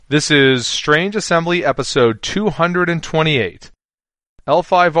This is Strange Assembly episode 228.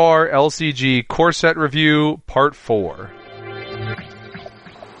 L5R LCG Core Set Review Part 4.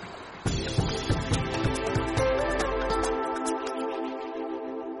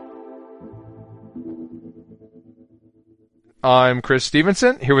 I'm Chris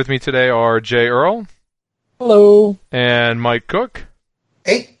Stevenson. Here with me today are Jay Earl. Hello. And Mike Cook.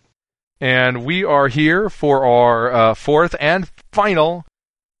 Hey. And we are here for our fourth and final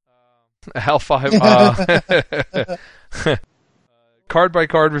L5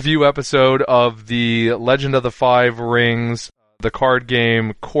 card-by-card review episode of the Legend of the Five Rings, the card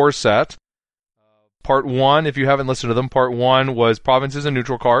game core set. Part 1, if you haven't listened to them, Part 1 was Provinces and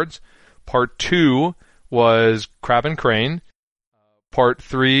Neutral Cards. Part 2 was Crab and Crane. Part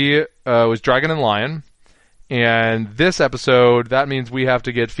 3 was Dragon and Lion. And this episode, that means we have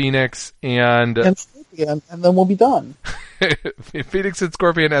to get Phoenix and Scorpion, and then we'll be done. Phoenix and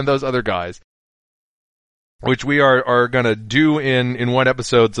Scorpion and those other guys, which we are going to do in one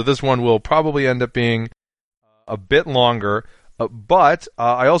episode. So this one will probably end up being a bit longer. But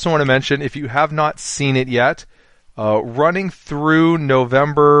I also want to mention, if you have not seen it yet, running through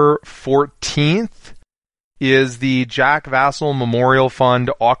November 14th is the Jack Vassell Memorial Fund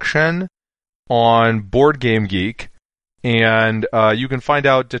auction on Board Game Geek. And you can find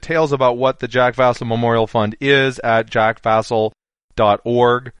out details about what the Jack Vassell Memorial Fund is at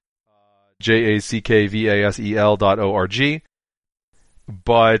jackvassell.org, jackvassel.org.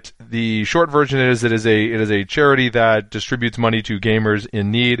 But the short version is it is a charity that distributes money to gamers in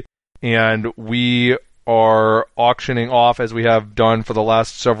need, and we are auctioning off, as we have done for the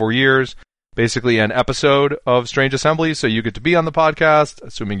last several years, basically an episode of Strange Assembly. So you get to be on the podcast, I'm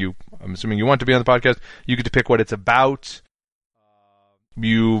assuming you want to be on the podcast. You get to pick what it's about.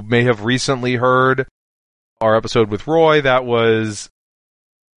 You may have recently heard our episode with Roy. That was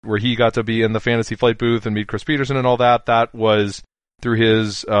where he got to be in the Fantasy Flight booth and meet Chris Peterson and all that. That was through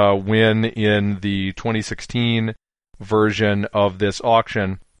his win in the 2016 version of this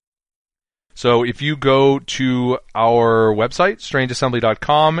auction. So if you go to our website,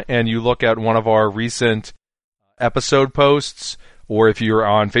 strangeassembly.com, and you look at one of our recent episode posts, or if you're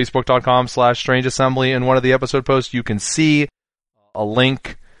on facebook.com/strangeassembly and one of the episode posts, you can see a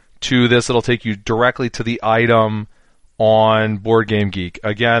link to this. It'll take you directly to the item on Board Game Geek.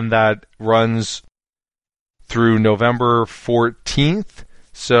 Again, that runs through November 14th.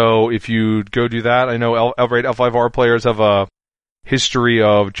 So if you go do that, I know L5R players have a history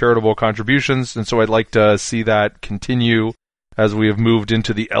of charitable contributions, and so I'd like to see that continue as we have moved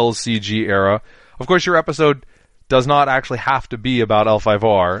into the LCG era. Of course, your episode does not actually have to be about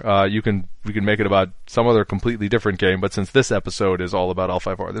L5R. We can make it about some other completely different game, but since this episode is all about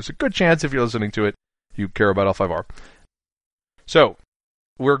L5R, there's a good chance if you're listening to it, you care about L5R. So,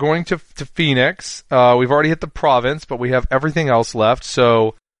 we're going to Phoenix. We've already hit the province, but we have everything else left.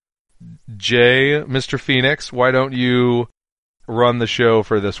 So, Jay, Mr. Phoenix, why don't you run the show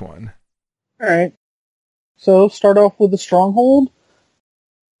for this one? Alright. So, start off with the Stronghold.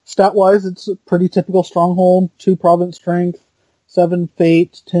 Stat-wise, it's a pretty typical Stronghold. 2 Province Strength, 7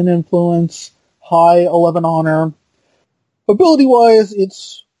 Fate, 10 Influence, high 11 Honor. Ability-wise,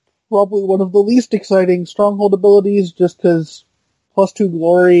 it's probably one of the least exciting Stronghold abilities, just because +2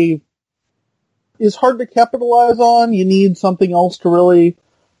 Glory is hard to capitalize on. You need something else to really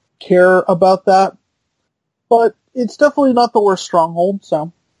care about that. But it's definitely not the worst Stronghold,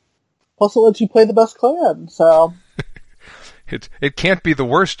 so. Plus it lets you play the best clan, so. It can't be the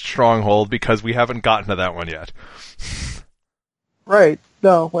worst Stronghold because we haven't gotten to that one yet. Right.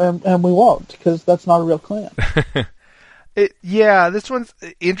 No, and we won't, because that's not a real clan. Yeah, this one's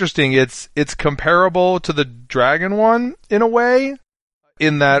interesting. It's comparable to the Dragon one in a way,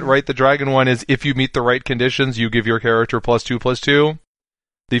 in that, right, the Dragon one is if you meet the right conditions, you give your character +2/+2.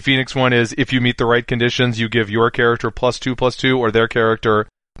 The Phoenix one is if you meet the right conditions, you give your character +2/+2 or their character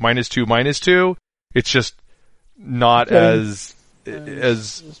 -2/-2. It's just not as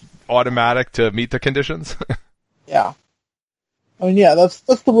automatic to meet the conditions. Yeah. I mean, yeah, that's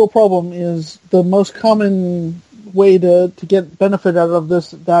the real problem, is the most common way to get benefit out of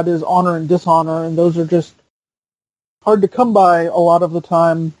this, that is honor and dishonor, and those are just hard to come by a lot of the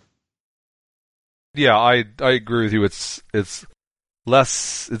time. Yeah, I agree with you. It's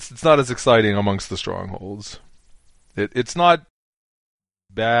less, it's not as exciting amongst the Strongholds. It's not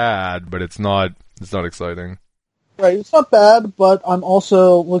bad, but it's not exciting. Right, it's not bad, but I'm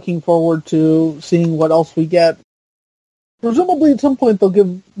also looking forward to seeing what else we get. Presumably at some point they'll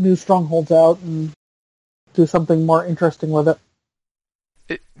give new Strongholds out and do something more interesting with it.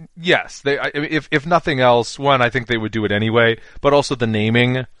 Yes, if nothing else, one, I think they would do it anyway, but also the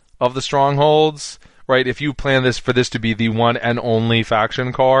naming of the strongholds, right? If you plan this for this to be the one and only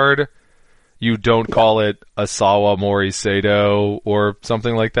faction card, you don't call it Asawa Mori Seido or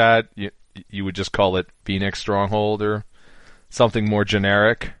something like that. You would just call it Phoenix Stronghold or something more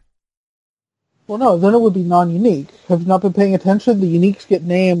generic. Well, no, then it would be non-unique. Have you not been paying attention? The uniques get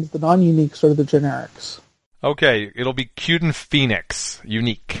names, the non-uniques are the generics. Okay, it'll be Kyuden Phoenix,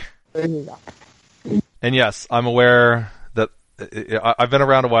 unique. There you go. And yes, I'm aware that I've been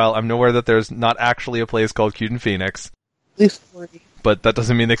around a while. I'm aware that there's not actually a place called Kyuden Phoenix. At least 3. But that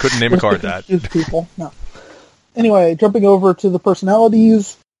doesn't mean they couldn't name a card that. People. No. Anyway, jumping over to the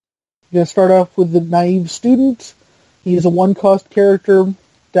personalities, you're going to start off with the naive student. He's a 1-cost character,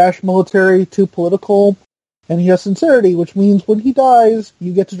 dash military, 2 political, and he has sincerity, which means when he dies,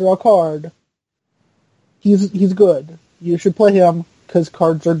 you get to draw a card. He's good. You should play him because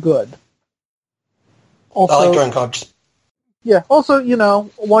cards are good. Also, I like drawing cards. Yeah. Also,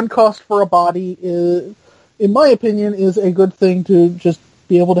 1 cost for a body is, in my opinion, is a good thing to just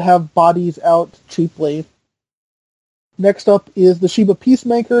be able to have bodies out cheaply. Next up is the Shiba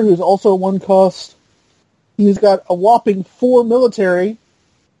Peacemaker, who's also a 1 cost. He's got a whopping 4 military,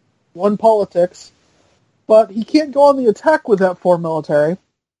 1 politics, but he can't go on the attack with that 4 military.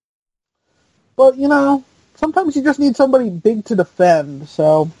 But, sometimes you just need somebody big to defend,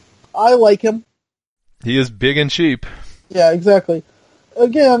 so I like him. He is big and cheap. Yeah, exactly.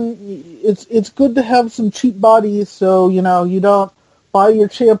 Again, it's good to have some cheap bodies, so, you don't buy your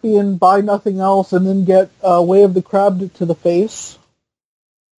champion, buy nothing else, and then get Way of the Crab to the face.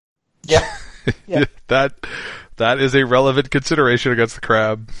 Yeah. Yeah. That is a relevant consideration against the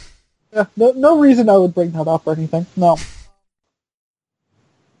crab. Yeah, no reason I would bring that up or anything. No.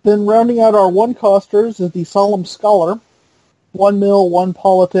 Then rounding out our 1-costers is the Solemn Scholar. 1 mil, 1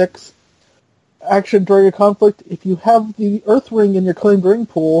 politics. Action during a conflict. If you have the Earth Ring in your claimed ring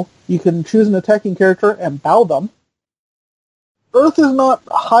pool, you can choose an attacking character and bow them. Earth is not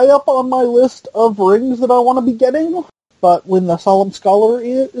high up on my list of rings that I want to be getting, but when the Solemn Scholar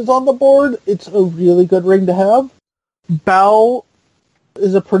is on the board, it's a really good ring to have. Bow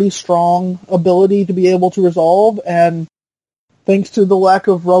is a pretty strong ability to be able to resolve, and thanks to the lack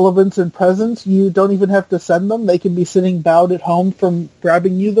of relevance and presence, you don't even have to send them. They can be sitting bowed at home from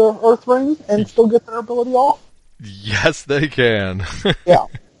grabbing you the Earth Ring and still get their ability off. Yes, they can. Yeah.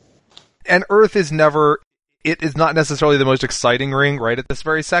 And Earth is never... It is not necessarily the most exciting ring right at this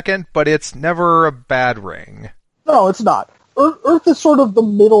very second, but it's never a bad ring. No, it's not. Earth is sort of the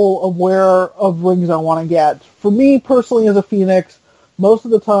middle of rings I want to get. For me, personally, as a Phoenix, most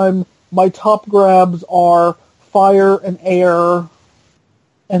of the time, my top grabs are fire and air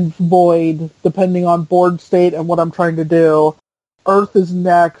and void, depending on board state and what I'm trying to do. Earth is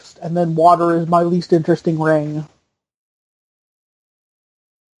next, and then water is my least interesting ring.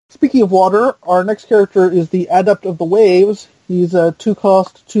 Speaking of water, our next character is the Adept of the Waves. He's a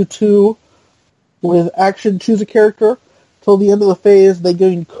 2-cost, 2/2, with action, choose a character. Till the end of the phase, they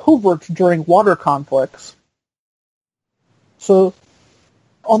gain covert during water conflicts. So,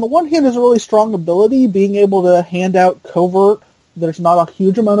 on the one hand, is a really strong ability, being able to hand out covert. There's not a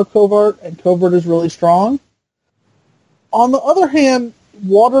huge amount of covert, and covert is really strong. On the other hand,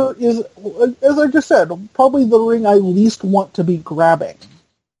 water is, as I just said, probably the ring I least want to be grabbing.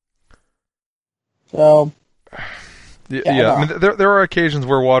 So, yeah. I mean, there are occasions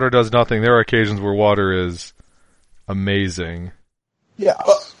where water does nothing. There are occasions where water is amazing. yeah.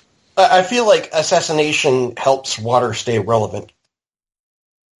 Well, I feel like Assassination helps water stay relevant.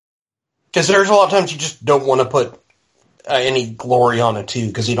 Because there's a lot of times you just don't want to put any glory on it, too,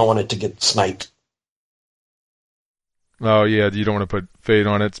 because you don't want it to get sniped. Oh, yeah, you don't want to put fade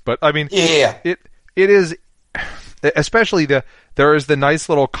on it. But, I mean, Yeah. it is... Especially there is the nice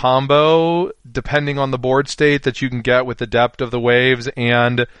little combo, depending on the board state, that you can get with Adept of the Waves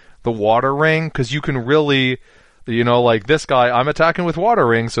and the Water Ring, because you can really, like this guy, I'm attacking with Water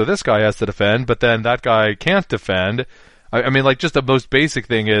Ring, so this guy has to defend, but then that guy can't defend. I mean, like, just the most basic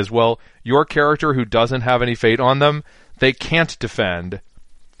thing is, well, your character who doesn't have any fate on them, they can't defend.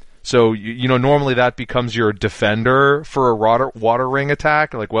 So, normally that becomes your defender for a water ring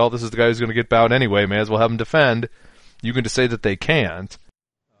attack. Like, well, this is the guy who's going to get bowed anyway, may as well have him defend. You can just say that they can't.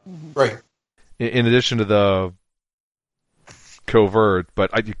 Right. In addition to the covert,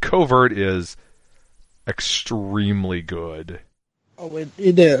 but covert is extremely good. Oh, it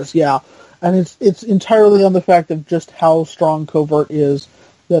is, yeah. And it's entirely on the fact of just how strong covert is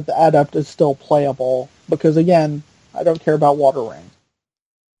that the Adept is still playable. Because, again, I don't care about water rings.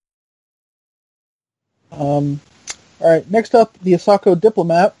 Alright, next up, the Asako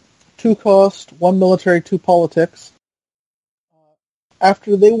Diplomat. 2 cost, 1 military, 2 politics.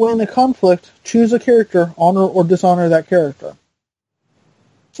 after they win a conflict, choose a character, honor or dishonor that character.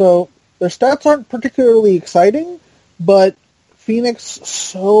 So their stats aren't particularly exciting, but Phoenix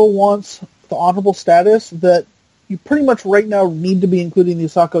so wants the honorable status that you pretty much right now need to be including the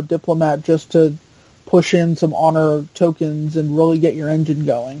Asako Diplomat just to push in some honor tokens and really get your engine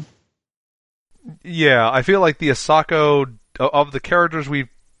going. Yeah, I feel like the Asako, of the characters we've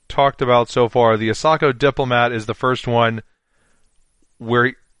talked about so far, the Asako Diplomat is the first one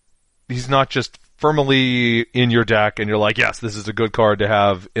where he's not just firmly in your deck and you're like, yes, this is a good card to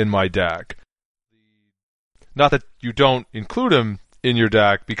have in my deck. Not that you don't include him in your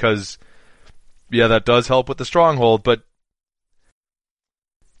deck, because, yeah, that does help with the stronghold, but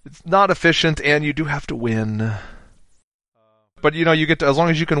it's not efficient and you do have to win. But, you get to, as long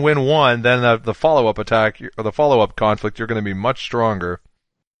as you can win one, then the follow-up attack, or the follow-up conflict, you're going to be much stronger.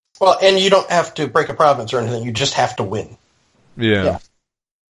 Well, and you don't have to break a province or anything, you just have to win. Yeah.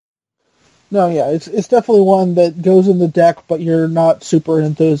 No, yeah, it's definitely one that goes in the deck, but you're not super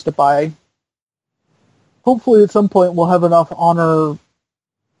enthused to buy. Hopefully at some point we'll have enough honor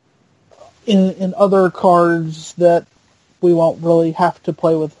in other cards that we won't really have to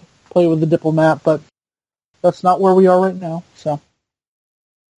play with the Diplomat, but that's not where we are right now. So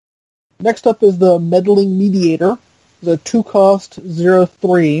next up is the Meddling Mediator, the 2-cost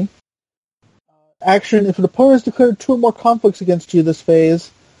 0/3. Action: if an opponent has declared 2 or more conflicts against you this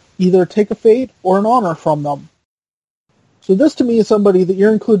phase, either take a fate or an honor from them. So this to me is somebody that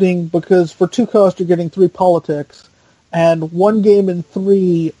you're including because for 2 cost you're getting 3 politics, and 1 game in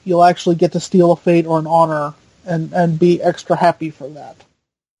 3 you'll actually get to steal a fate or an honor and be extra happy for that.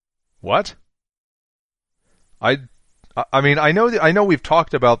 What? I mean, I know we've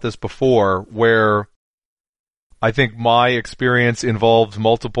talked about this before, where I think my experience involves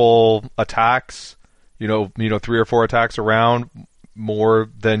multiple attacks, 3 or 4 attacks around more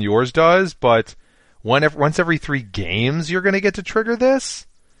than yours does, but once every 3 games you're going to get to trigger this?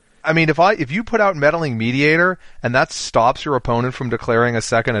 I mean, if you put out Meddling Mediator and that stops your opponent from declaring a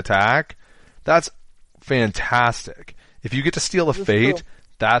second attack, that's fantastic. If you get to steal a fate,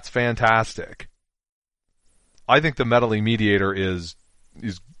 that's fantastic. I think the Meddling Mediator is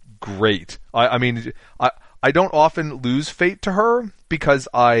great. I mean, I don't often lose fate to her because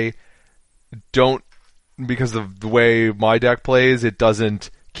of the way my deck plays, it doesn't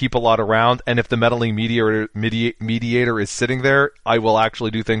keep a lot around, and if the Meddling Mediator is sitting there, I will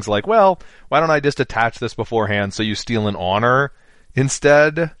actually do things like, well, why don't I just attach this beforehand so you steal an honor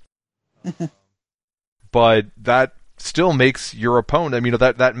instead? But that still makes your opponent,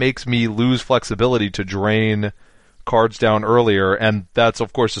 that makes me lose flexibility to drain cards down earlier, and that's,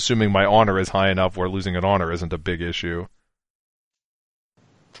 of course, assuming my honor is high enough where losing an honor isn't a big issue.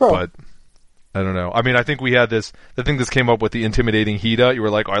 True. But I don't know. I mean, I think we had this came up with the Intimidating Hida. You were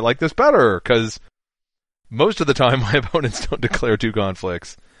like, oh, I like this better, because most of the time my opponents don't declare 2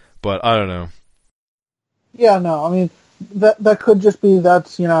 conflicts. But I don't know. Yeah, no, I mean, that could just be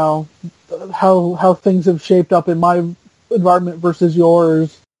that's, how things have shaped up in my environment versus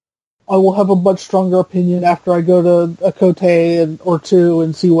yours. I will have a much stronger opinion after I go to a Cote or 2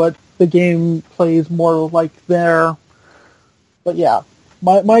 and see what the game plays more like there. But yeah.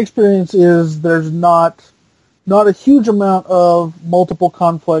 My experience is there's not a huge amount of multiple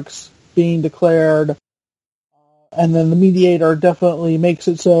conflicts being declared, and then the Mediator definitely makes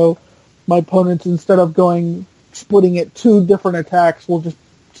it so my opponents, instead of splitting it 2 different attacks, will just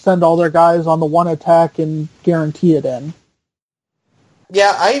send all their guys on the 1 attack and guarantee it in.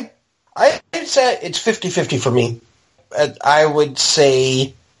 Yeah, I'd say it's 50-50 for me. I would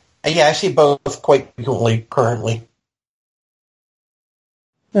say, yeah, I see both quite frequently currently.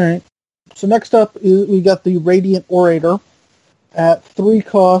 Alright, so next up we got the Radiant Orator. At 3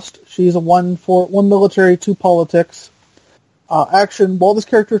 cost, she's a 1 military, 2 politics. Action: while this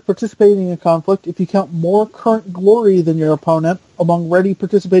character is participating in a conflict, if you count more current glory than your opponent among ready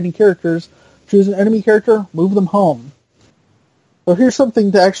participating characters, choose an enemy character, move them home. So here's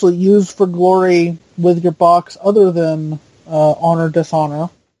something to actually use for glory with your box other than honor, dishonor.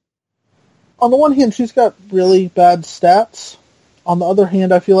 On the one hand, she's got really bad stats. On the other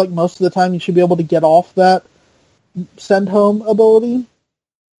hand, I feel like most of the time you should be able to get off that send home ability.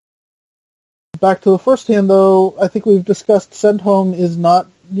 Back to the first hand, though, I think we've discussed send home is not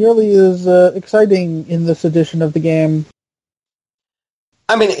nearly as exciting in this edition of the game.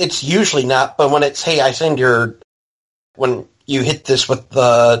 I mean, it's usually not, but when it's, hey, when you hit this with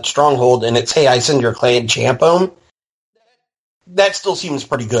the stronghold and it's, hey, I send your clan champ home, that still seems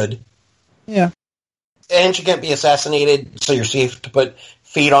pretty good. Yeah. And she can't be assassinated, so you're safe to put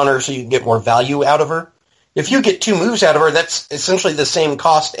fate on her so you can get more value out of her. if you get 2 moves out of her, that's essentially the same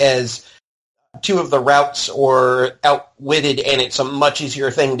cost as 2 of the routes or outwitted, and it's a much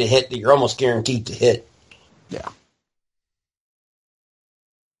easier thing to hit that you're almost guaranteed to hit. Yeah.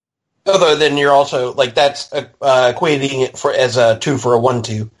 Other than you're also, like, that's equating it as a 2 for a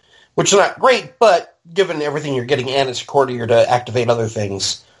 1-2, which is not great, but given everything you're getting and it's a courtier to activate other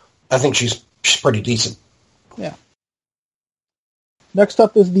things, I think she's pretty decent. Yeah. Next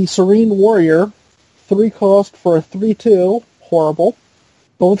up is the Serene Warrior. 3 cost for a 3-2. Horrible.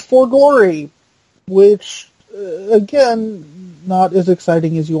 Both for glory, which, again, not as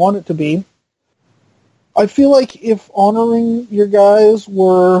exciting as you want it to be. I feel like if honoring your guys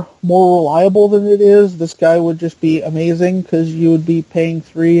were more reliable than it is, this guy would just be amazing, because you would be paying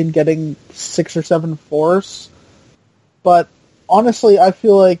 3 and getting 6 or 7 force. But honestly, I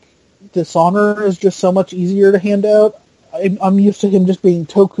feel like Dishonor is just so much easier to hand out. I'm used to him just being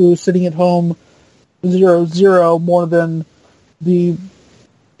Toku sitting at home 0-0 more than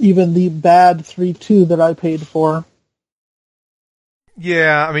even the bad 3-2 that I paid for.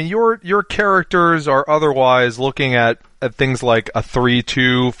 Yeah, I mean, your characters are otherwise looking at things like a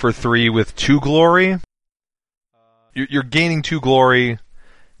 3-2 for 3 with 2 glory. You're gaining 2 glory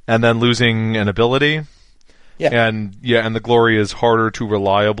and then losing an ability. Yeah. And the glory is harder to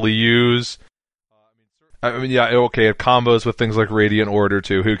reliably use. I mean, yeah, okay, it combos with things like Radiant Order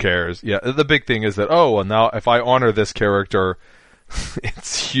too, who cares? Yeah, the big thing is that, well, now if I honor this character,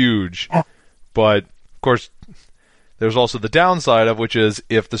 it's huge. But, of course, there's also the downside of, which is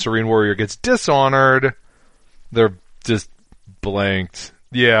if the Serene Warrior gets dishonored, they're just blanked.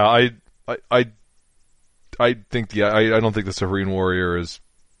 Yeah, I think, I don't think the Serene Warrior is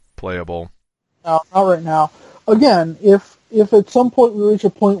playable. No, not right now. Again, if at some point we reach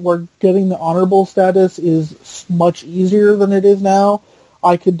a point where getting the honorable status is much easier than it is now,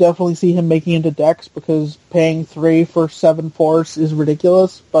 I could definitely see him making into Dex, because paying 3 for 7 force is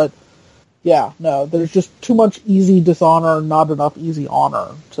ridiculous. But yeah, no, there's just too much easy dishonor and not enough easy honor.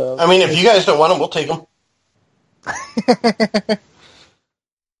 So I mean, if you guys don't want him, we'll take him.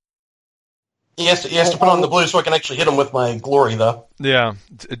 He has to put on the blue so I can actually hit him with my glory, though. Yeah,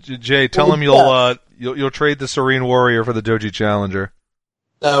 Jay, tell him you'll trade the Serene Warrior for the Doji Challenger.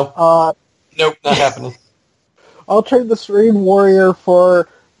 No. Nope, not happening. I'll trade the Serene Warrior for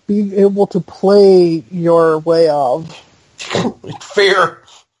being able to play your way of. Fair.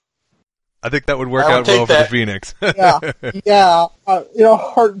 I think that would work out well for the Phoenix. Yeah,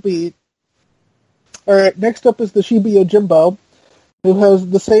 heartbeat. Alright, next up is the Shiba Yojimbo, who has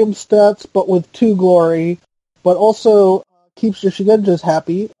the same stats but with 2 glory, but also keeps your Shugenjas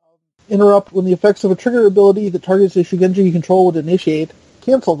happy. Interrupt when the effects of a trigger ability that targets a Shugenja you control would initiate.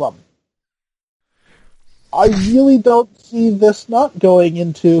 Cancel them. I really don't see this not going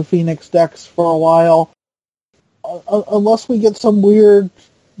into Phoenix decks for a while, unless we get some weird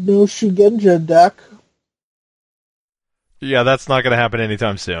no Shugenja deck. Yeah, that's not going to happen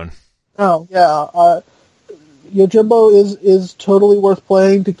anytime soon. Oh, yeah. Yojimbo is totally worth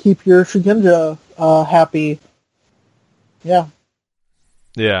playing to keep your Shugenja happy. Yeah.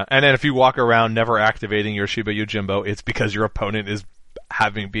 Yeah, and then if you walk around never activating your Shiba Yojimbo, it's because your opponent is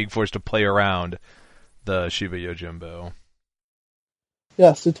being forced to play around the Shiba Yojimbo.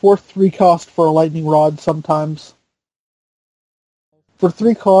 Yes, it's worth 3 cost for a Lightning Rod sometimes. For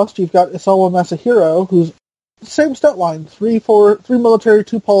 3 cost, you've got Isawa Masahiro, who's same stat line, 3 military,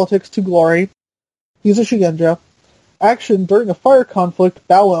 2 politics, 2 glory. He's a Shugenja. Action, during a fire conflict,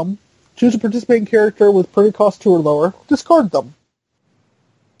 bow him. Choose a participating character with pretty cost 2 or lower. Discard them.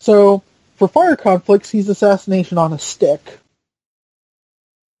 So, for fire conflicts, he's Assassination on a stick.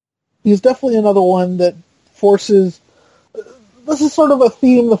 He's definitely another one that forces... This is sort of a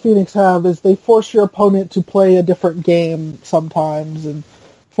theme the Phoenix have, is they force your opponent to play a different game sometimes, and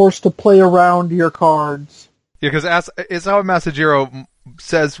force to play around your cards. Yeah, because Isawa Masahiro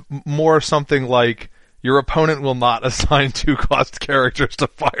says more something like, your opponent will not assign 2 cost characters to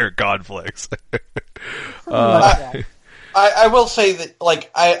fire conflicts. I will say that,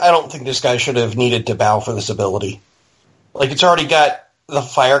 I don't think this guy should have needed to bow for this ability. It's already got the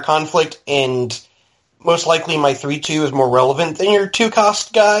fire conflict, and most likely my 3-2 is more relevant than your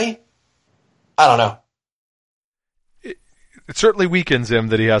 2-cost guy. I don't know. It certainly weakens him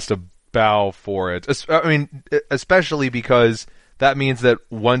that he has to bow for it. I mean, especially because that means that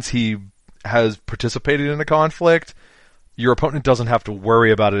once he has participated in a conflict, your opponent doesn't have to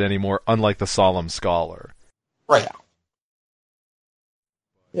worry about it anymore, unlike the Solemn Scholar. Right.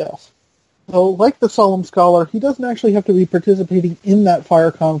 Yes. So, like the Solemn Scholar, he doesn't actually have to be participating in that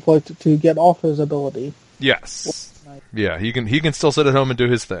fire conflict to get off his ability. Yes. Yeah, he can still sit at home and do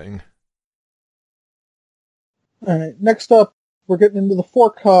his thing. Alright, next up, we're getting into the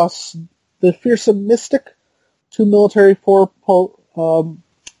forecasts. The Fearsome Mystic, 2 military, 4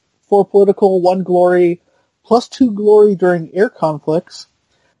 political, 1 glory, plus 2 glory during air conflicts.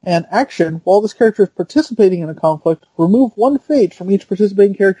 And action, while this character is participating in a conflict, remove 1 fate from each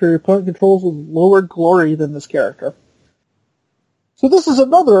participating character your opponent controls with lower glory than this character. So this is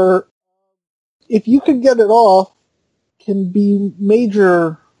another, if you can get it off, can be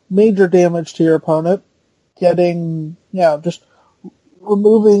major damage to your opponent. Getting, just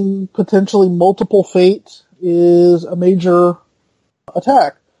removing potentially multiple fate is a major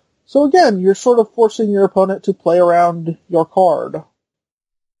attack. So again, you're sort of forcing your opponent to play around your card.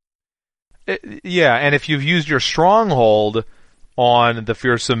 Yeah, and if you've used your stronghold on the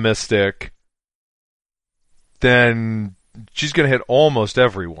Fearsome Mystic, then she's going to hit almost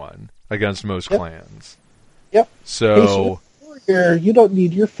everyone against most clans. Yep. So you don't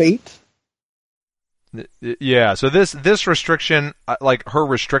need your fate. Yeah, so this restriction, like her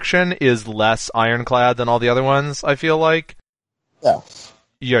restriction, is less ironclad than all the other ones, I feel like. Yes.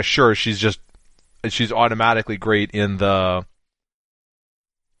 Yeah, sure, she's automatically great in the...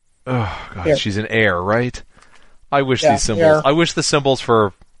 Oh, God, air. She's in air, right? I wish Yeah, these symbols... air. I wish the symbols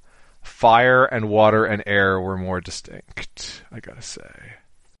for fire and water and air were more distinct, I gotta say.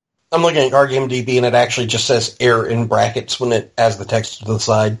 I'm looking at RGameDB and it actually just says air in brackets when it has the text to the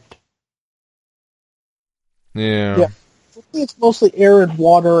side. Yeah. I think it's mostly air and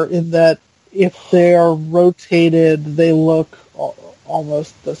water in that if they are rotated, they look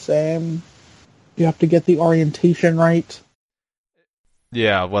almost the same. You have to get the orientation right.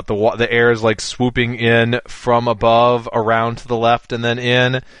 Yeah, what the air is like swooping in from above around to the left and then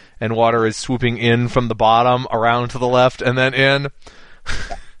in, and water is swooping in from the bottom around to the left and then in.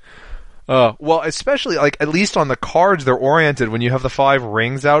 Well, especially like at least on the cards, they're oriented. When you have the 5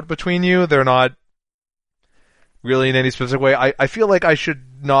 rings out between you, they're not really in any specific way. I feel like I should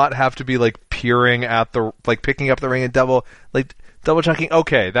not have to be like peering at picking up the ring and double checking.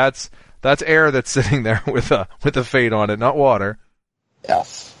 Okay, that's air that's sitting there with a fate on it, not water.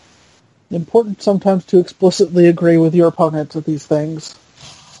 Yes. Important sometimes to explicitly agree with your opponent with these things.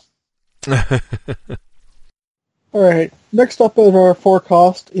 Alright, next up in our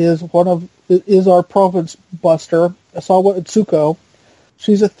forecast is our Province Buster, Asawa Itsuko.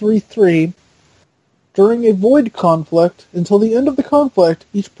 She's a 3/3. During a void conflict, until the end of the conflict,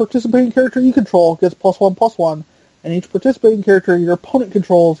 each participating character you control gets +1/+1, and each participating character your opponent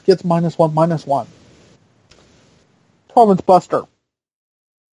controls gets -1/-1. Province Buster.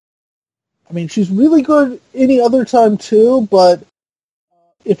 I mean, she's really good any other time too, but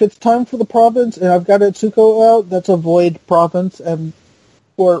if it's time for the province and I've got Itsuko out, that's a void province, and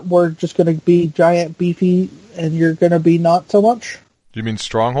we're just going to be giant beefy, and you're going to be not so much. Do you mean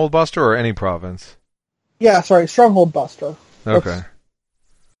Stronghold Buster or any province? Yeah, sorry, Stronghold Buster. Okay.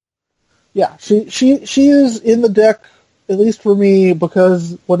 Yeah, she is in the deck, at least for me,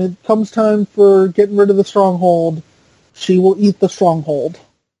 because when it comes time for getting rid of the Stronghold, she will eat the Stronghold.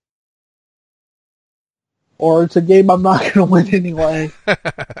 Or it's a game I'm not going to win anyway.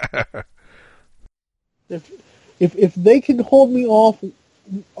 If they can hold me off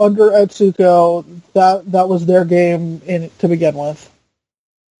under Itsuko, that was their game to begin with.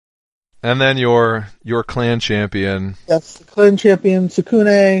 And then your clan champion. That's the clan champion,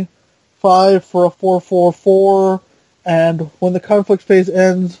 Sukune, 5 for a 4/4/4, and when the conflict phase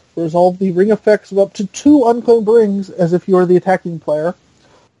ends, resolve the ring effects of up to 2 unclaimed rings as if you are the attacking player.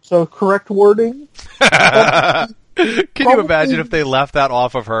 So correct wording. Can you imagine if they left that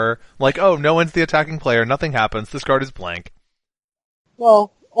off of her? Like, oh, no one's the attacking player, nothing happens, this card is blank.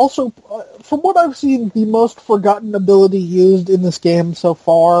 Well, also, from what I've seen, the most forgotten ability used in this game so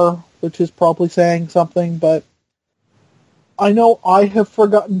far, which is probably saying something, but I know I have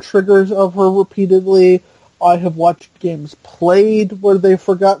forgotten triggers of her repeatedly. I have watched games played where they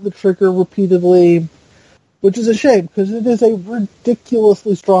forgot the trigger repeatedly, which is a shame, because it is a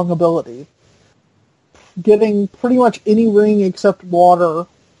ridiculously strong ability. Getting pretty much any ring except water,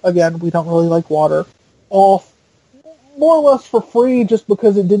 again, we don't really like water, off more or less for free just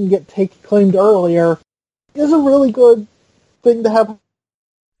because it didn't get claimed earlier, is a really good thing to have.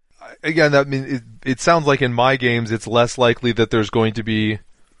 Again, that means it sounds like in my games it's less likely that there's going to be,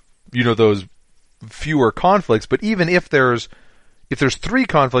 those fewer conflicts, but even if there's 3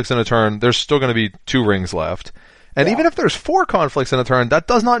 conflicts in a turn, there's still going to be 2 rings left. And even if there's 4 conflicts in a turn, that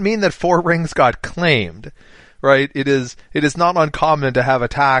does not mean that 4 rings got claimed, right? It is not uncommon to have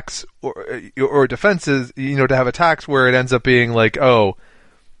attacks or defenses, to have attacks where it ends up being like, oh,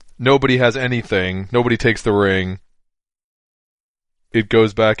 nobody has anything, nobody takes the ring, it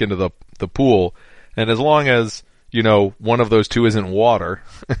goes back into the pool. And as long as one of those two isn't water.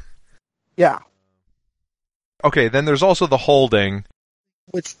 Yeah. Okay, then there's also the holding.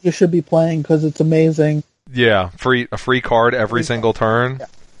 Which you should be playing because it's amazing. Yeah, a free card every single turn.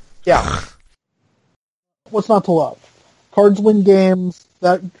 Yeah. What's not to love? Cards win games.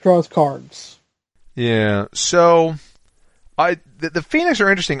 That draws cards. Yeah. So, the Phoenix are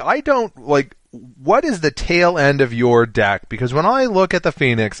interesting. I don't what is the tail end of your deck? Because when I look at the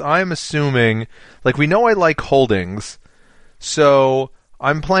Phoenix, I'm assuming we know I like holdings, so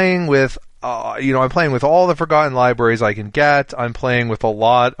I'm playing with. I'm playing with all the Forgotten Libraries I can get. I'm playing with a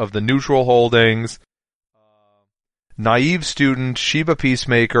lot of the neutral holdings. Naive Student, Shiva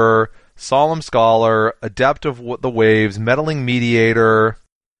Peacemaker, Solemn Scholar, Adept of the Waves, Meddling Mediator,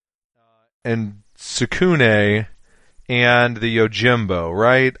 and Sukune, and the Yojimbo,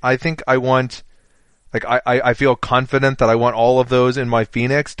 right? I think I want... I feel confident that I want all of those in my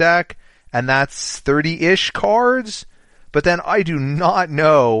Phoenix deck, and that's 30-ish cards, but then I do not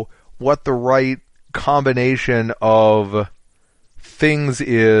know what the right combination of things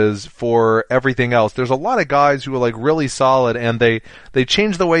is for everything else. There's a lot of guys who are really solid, and they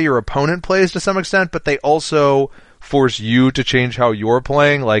change the way your opponent plays to some extent, but they also force you to change how you're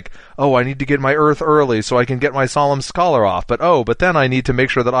playing. I need to get my Earth early so I can get my Solemn Scholar off, but then I need to make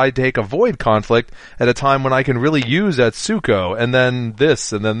sure that I take a Void Conflict at a time when I can really use Atsuko, and then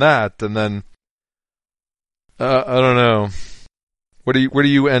this, and then that, and then I don't know. Where do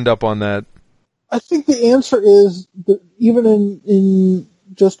you end up on that? I think the answer is that even in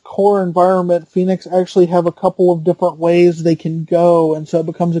just core environment, Phoenix actually have a couple of different ways they can go, and so it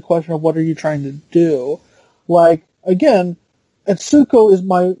becomes a question of what are you trying to do. Again, Atsuko is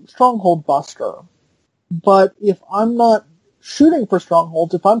my stronghold buster, but if I'm not shooting for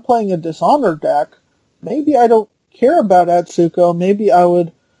strongholds, if I'm playing a Dishonor deck, maybe I don't care about Atsuko. Maybe I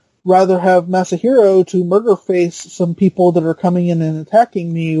would rather have Masahiro to murder face some people that are coming in and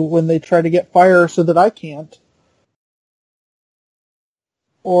attacking me when they try to get fire so that I can't.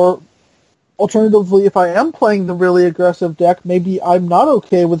 Or, alternatively, if I am playing the really aggressive deck, maybe I'm not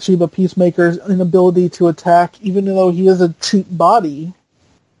okay with Shiva Peacemaker's inability to attack, even though he is a cheap body.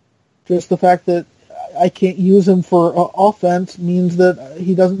 Just the fact that I can't use him for offense means that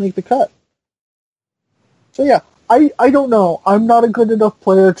he doesn't make the cut. So yeah, I don't know. I'm not a good enough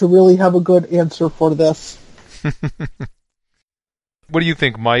player to really have a good answer for this. What do you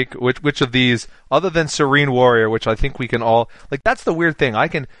think, Mike? Which of these, other than Serene Warrior, which I think we can all... that's the weird thing.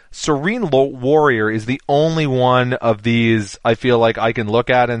 Serene Warrior is the only one of these I feel like I can look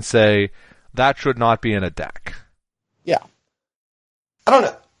at and say, that should not be in a deck. Yeah. I don't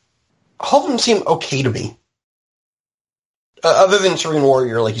know. All of them seem okay to me. Other than Serene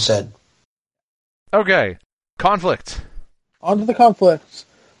Warrior, like you said. Okay. Conflict. On to the conflicts.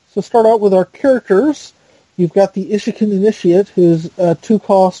 So start out with our characters. You've got the Ishikin Initiate, who's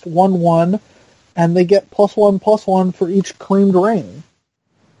 2-cost 1/1, and they get +1/+1 for each claimed ring.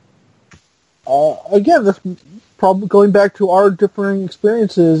 Again, this probably going back to our differing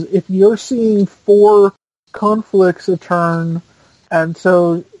experiences. If you're seeing 4 conflicts a turn, and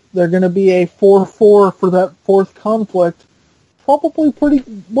so they're going to be a 4/4 for that 4th conflict, probably pretty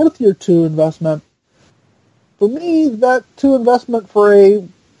worth your 2 investment. For me, that 2 investment for a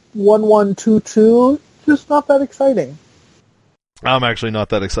 1/1/2/2, just not that exciting. I'm actually not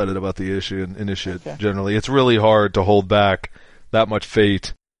that excited about the Initiate generally. It's really hard to hold back that much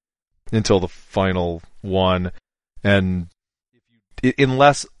fate until the final one. And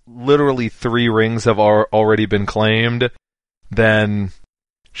unless literally 3 rings have already been claimed, then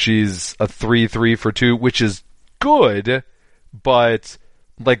she's a 3/3 for 2, which is good, but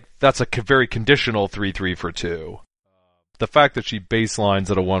that's a very conditional 3/3 for 2. The fact that she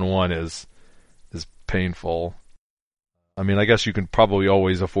baselines at a 1/1 is painful. I mean, I guess you can probably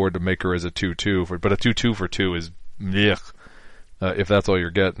always afford to make her as a 2/2, but a 2/2 for 2 is if that's all you're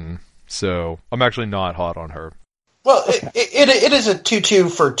getting. So I'm actually not hot on her. Well, it is a 2/2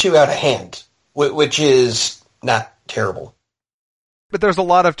 for 2 out of hand, which is not terrible. But there's a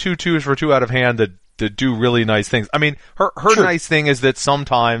lot of 2/2s for 2 out of hand that do really nice things. I mean, her True. nice thing is that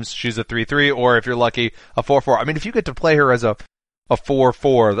sometimes she's a 3/3, or if you're lucky, a 4/4. I mean, if you get to play her as a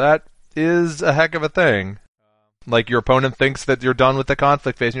 4/4, that is a heck of a thing. Your opponent thinks that you're done with the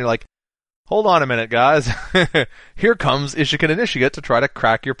conflict phase, and you're like, hold on a minute, guys. Here comes Ishikin Initiate to try to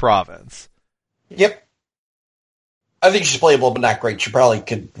crack your province. Yep. I think she's playable, but not great. She probably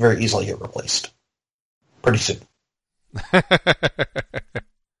could very easily get replaced pretty soon.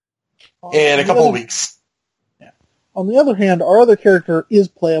 In a couple of weeks. Yeah. On the other hand, our other character is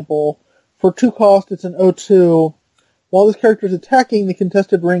playable. For 2 cost, it's an 0/2. While this character is attacking, the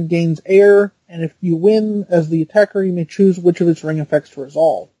contested ring gains air, and if you win as the attacker, you may choose which of its ring effects to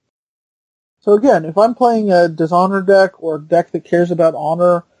resolve. So again, if I'm playing a Dishonor deck or a deck that cares about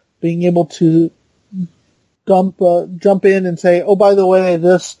honor, being able to jump in and say, oh, by the way,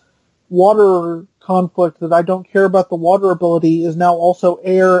 this water conflict that I don't care about the water ability is now also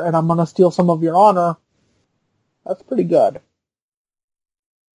air, and I'm going to steal some of your honor, that's pretty good.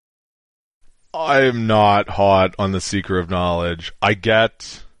 I'm not hot on the Seeker of Knowledge. I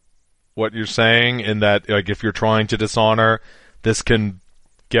get what you're saying in that, like, if you're trying to dishonor, this can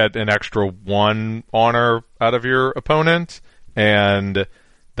get an extra 1 honor out of your opponent, and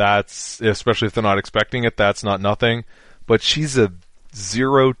that's, especially if they're not expecting it, that's not nothing. But she's a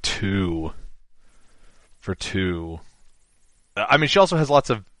 0-2 for 2. I mean, she also has lots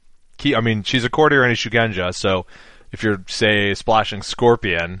of key. I mean, she's a courtier and a Shugenja, so if you're, say, splashing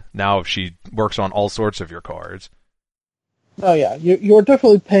Scorpion, now she works on all sorts of your cards. Oh yeah, you're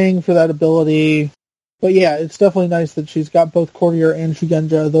definitely paying for that ability. But yeah, it's definitely nice that she's got both Courtier and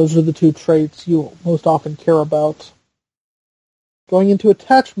Shugenja. Those are the 2 traits you most often care about. Going into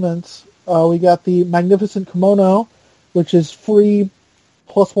attachments, we got the Magnificent Kimono, which is free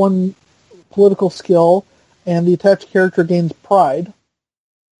 +1 political skill, and the attached character gains pride.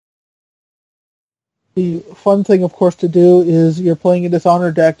 The fun thing, of course, to do is you're playing a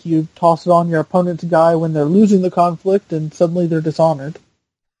Dishonor deck, you toss it on your opponent's guy when they're losing the conflict, and suddenly they're dishonored.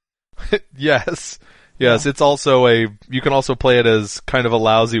 Yes. Yes, it's also you can also play it as kind of a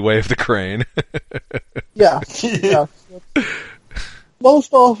lousy Wave the Crane. Yeah.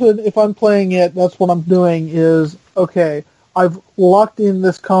 Most often, if I'm playing it, that's what I'm doing is, okay, I've locked in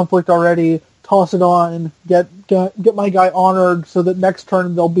this conflict already, toss it on, get my guy honored so that next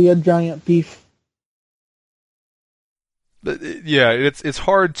turn there'll be a giant beef. Yeah, it's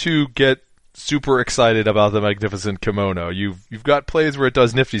hard to get super excited about the Magnificent Kimono. You've got plays where it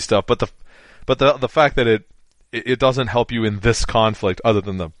does nifty stuff, but the fact that it doesn't help you in this conflict other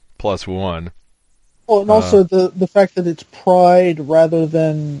than the +1. Well, and also the fact that it's pride rather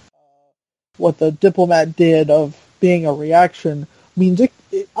than what the Diplomat did of being a reaction means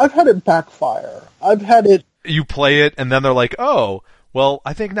I've had it backfire. I've had it. You play it, and then they're like, oh, well,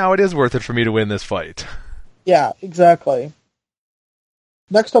 I think now it is worth it for me to win this fight. Yeah, exactly.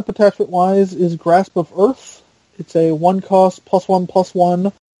 Next up, attachment-wise, is Grasp of Earth. It's a 1-cost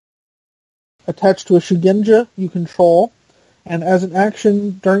 +1/+1 attached to a Shugenja you control. And as an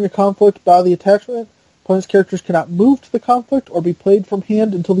action during a conflict by the attachment, opponent's characters cannot move to the conflict or be played from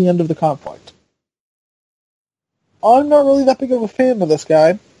hand until the end of the conflict. I'm not really that big of a fan of this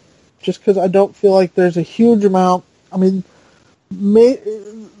guy, just because I don't feel like there's a huge amount. I mean,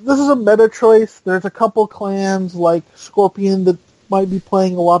 this is a meta choice. There's a couple clans like Scorpion that might be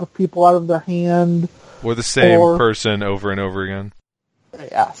playing a lot of people out of their hand. Or the same person over and over again.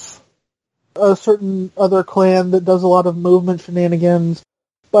 Yes. A certain other clan that does a lot of movement shenanigans.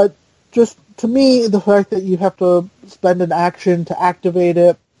 But just, to me, the fact that you have to spend an action to activate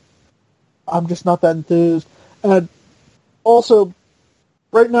it, I'm just not that enthused. And also,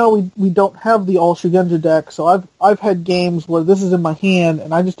 right now we don't have the all Shugenja deck, so I've had games where this is in my hand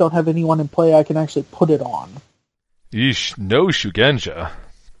and I just don't have anyone in play I can actually put it on. Yeesh, no Shugenja.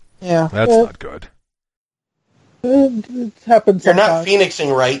 Yeah. That's not good. It happens You're sometimes. not phoenixing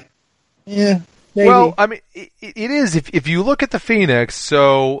right. Yeah, maybe. Well, I mean, it is. If you look at the Phoenix,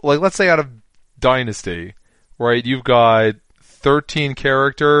 so, like, let's say out of Dynasty, right, you've got 13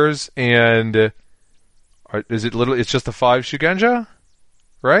 characters, and is it literally, it's just the 5 Shugenja?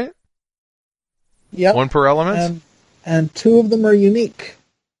 Right? Yep. 1 per element? And 2 of them are unique.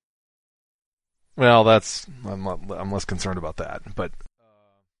 Well, I'm less concerned about that, but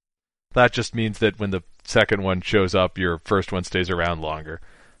that just means that when the second one shows up, your first one stays around longer.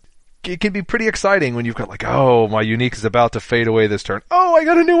 It can be pretty exciting when you've got like, oh, my unique is about to fade away this turn. Oh, I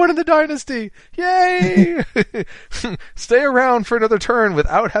got a new one in the Dynasty! Yay! Stay around for another turn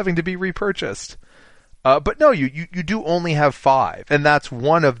without having to be repurchased. But no, you do only have 5, and that's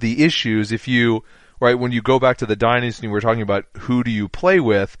one of the issues. If you, right, when you go back to the Dynasty, we're talking about who do you play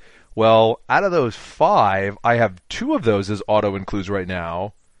with. Well, out of those 5, I have 2 of those as auto includes right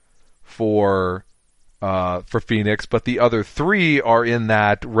now for Phoenix, but the other 3 are in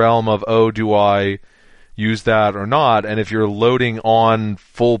that realm of, oh, do I use that or not? And if you're loading on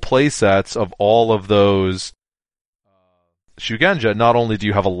full play sets of all of those Shugenja, not only do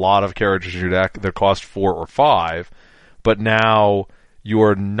you have a lot of characters in your deck that cost 4 or 5, but now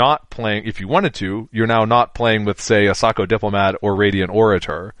you're not playing, if you wanted to, you're now not playing with, say, a Sako Diplomat or Radiant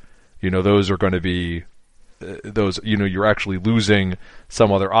Orator. You know, those are going to be, you're actually losing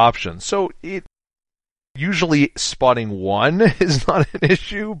some other options. So Usually spotting one is not an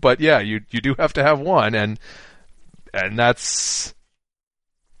issue, but yeah, you do have to have one, and that's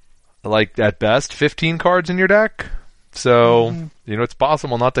like at best 15 cards in your deck. So it's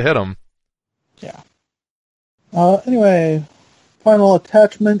possible not to hit them. Yeah. Anyway, final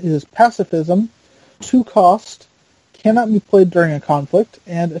attachment is Pacifism. 2 cost, cannot be played during a conflict,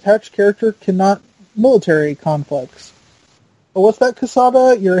 and attached character cannot military conflicts. But what's that,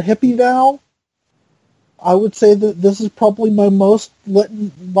 Casada? You're a hippie now? I would say that this is probably my most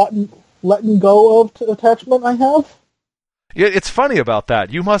letting go of attachment I have. Yeah, it's funny about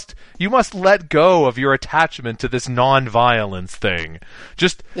that. You must let go of your attachment to this non-violence thing.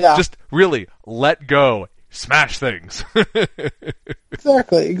 Just really let go. Smash things.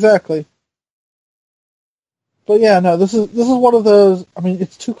 Exactly. But yeah, no, this is one of those. I mean,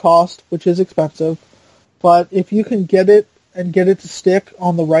 it's 2 cost, which is expensive, but if you can get it and get it to stick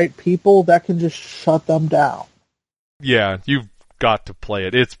on the right people, that can just shut them down. Yeah, you've got to play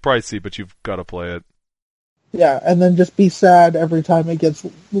it. It's pricey, but you've got to play it. Yeah, and then just be sad every time it gets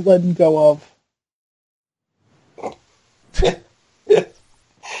let go of.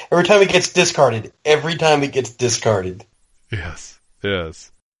 Every time it gets discarded. Yes.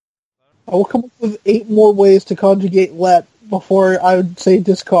 I will come up with 8 more ways to conjugate let before I would say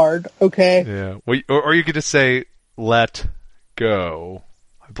discard, okay? Yeah. Well, or you could just say let go.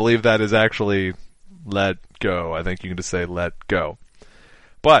 I believe that is actually let go. I think you can just say let go.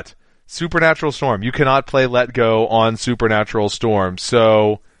 But Supernatural Storm, you cannot play let go on Supernatural Storm.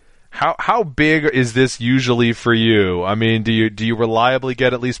 So how big is this usually for you? I mean, do you reliably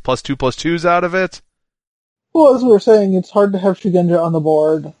get at least +2/+2s out of it? Well, as we were saying, it's hard to have Shugenja on the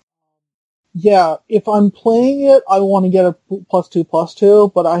board. Yeah, if I'm playing it, I want to get a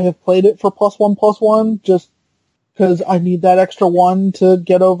 +2/+2, but I have played it for +1/+1 just because I need that extra 1 to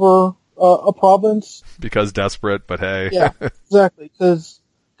get over a province. Because desperate, but hey. Yeah, exactly. Because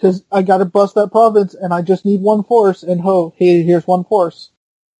I gotta bust that province, and I just need 1 force, and hey, here's 1 force.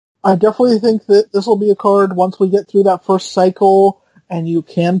 I definitely think that this will be a card once we get through that first cycle, and you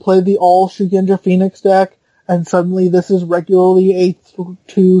can play the all Shugenja Phoenix deck, and suddenly this is regularly a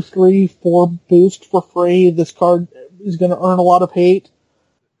 2, 3, 4 boost for free. This card is going to earn a lot of hate.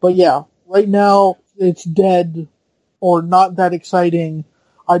 But yeah, right now it's dead or not that exciting.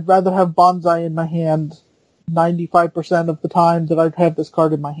 I'd rather have Bonsai in my hand 95% of the time than I'd have this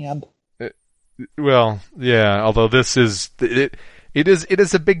card in my hand. Well, yeah, although this is... It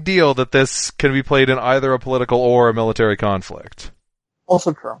is a big deal that this can be played in either a political or a military conflict.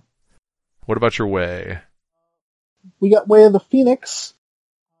 Also true. What about your way? We got Way of the Phoenix.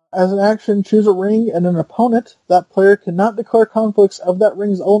 As an action, choose a ring and an opponent. That player cannot declare conflicts of that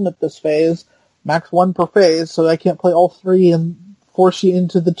ring's element this phase. Max 1 per phase, so I can't play all 3 and force you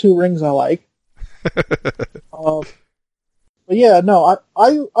into the 2 rings I like. But yeah, no,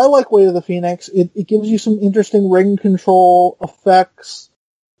 I like Way of the Phoenix. It gives you some interesting ring control effects.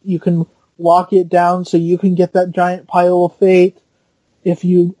 You can lock it down so you can get that giant pile of fate. If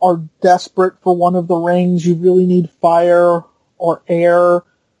you are desperate for one of the rings, you really need fire or air,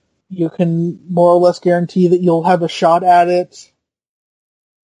 you can more or less guarantee that you'll have a shot at it.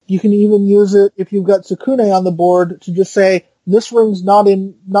 You can even use it if you've got Sukune on the board to just say, this ring's not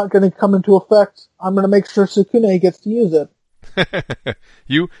going to come into effect. I'm going to make sure Sukune gets to use it.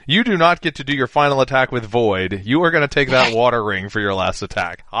 You do not get to do your final attack with Void. You are going to take that water ring for your last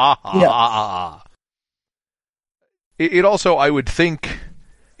attack. Ha ha ha ha. It also, I would think,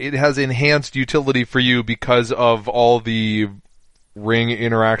 it has enhanced utility for you because of all the ring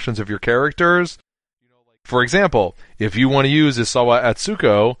interactions of your characters. For example, if you want to use Isawa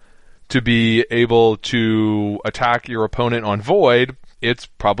Atsuko to be able to attack your opponent on Void, it's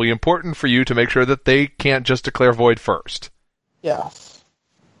probably important for you to make sure that they can't just declare Void first. Yes.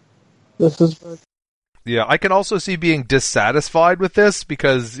 This is... Yeah, I can also see being dissatisfied with this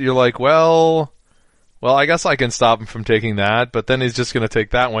because you're like, well, I guess I can stop him from taking that, but then he's just going to take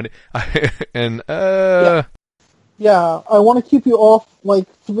that one. And, Yeah, I want to keep you off,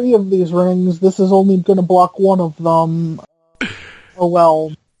 3 of these rings. This is only going to block 1 of them. Oh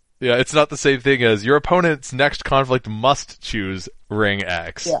well. Yeah, it's not the same thing as your opponent's next conflict must choose ring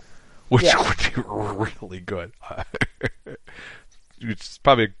X. Yeah. Which would be really good. It's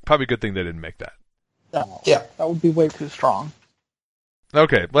probably a good thing they didn't make that. No, yeah. That would be way too strong.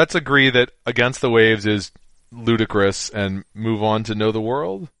 Okay, let's agree that Against the Waves is ludicrous and move on to Know the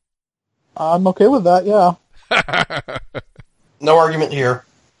World? I'm okay with that, yeah. No argument here.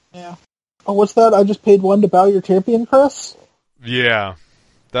 Yeah. Oh, what's that? I just paid 1 to bow your champion, Chris? Yeah,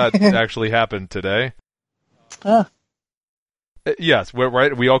 that actually happened today. Ah. Yes, we're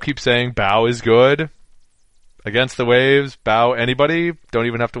right. We all keep saying bow is good. against the waves, bow anybody, don't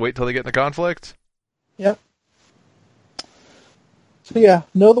even have to wait till they get into conflict. Yep. So yeah,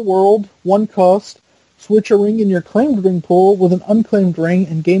 know the world, 1 cost, switch a ring in your claimed ring pool with an unclaimed ring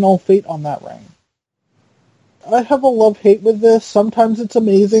and gain all fate on that ring. I have a love-hate with this. Sometimes it's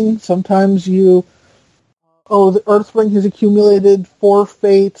amazing. Sometimes the Earth ring has accumulated 4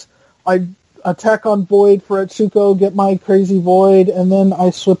 fate. I attack on Void for Etsuko, get my crazy Void, and then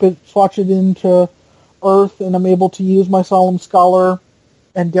I swatch it into Earth, and I'm able to use my Solemn Scholar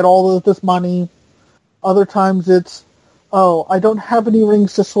and get all of this money. Other times it's, I don't have any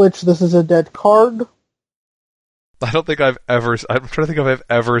rings to switch, this is a dead card. I'm trying to think if I've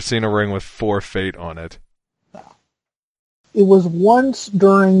ever seen a ring with 4 fate on it. It was once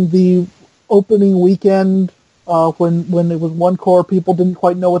during the opening weekend, when it was 1 core, people didn't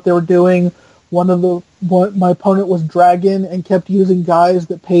quite know what they were doing. My opponent was Dragon and kept using guys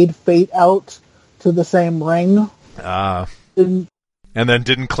that paid fate out to the same ring. And then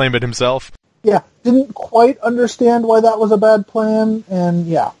didn't claim it himself? Yeah, didn't quite understand why that was a bad plan, and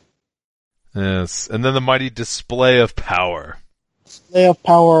yeah. Yes, and then the mighty Display of Power. Display of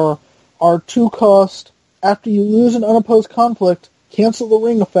Power are 2 cost. After you lose an unopposed conflict, cancel the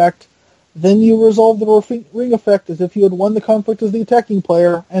ring effect, then you resolve the ring effect as if you had won the conflict as the attacking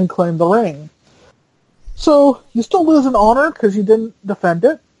player and claim the ring. So, you still lose an honor because you didn't defend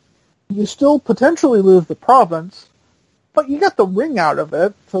it. You still potentially lose the province, but you get the ring out of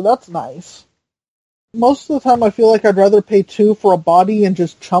it, so that's nice. Most of the time I feel like I'd rather pay 2 for a body and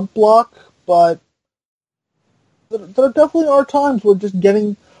just chump block, but there definitely are times where just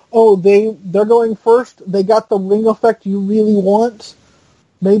getting, they're going first, they got the ring effect you really want,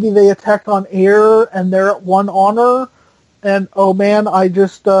 maybe they attack on air and they're at 1 honor, and oh man, I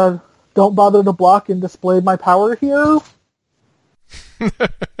just don't bother to block and display my power here.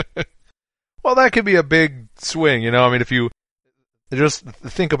 Well, that could be a big swing, I mean, if you just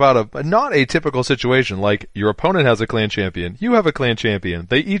think about a not atypical situation, like your opponent has a clan champion, you have a clan champion,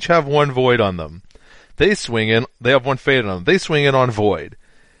 they each have 1 void on them. They swing in, they have 1 fate on them, they swing in on void.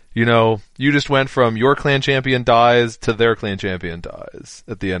 You just went from your clan champion dies to their clan champion dies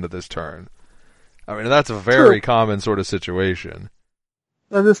at the end of this turn. I mean, that's a very common sort of situation.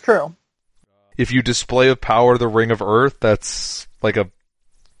 That is true. If you Display of Power the Ring of Earth, that's like a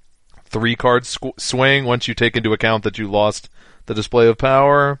 3-card swing once you take into account that you lost the Display of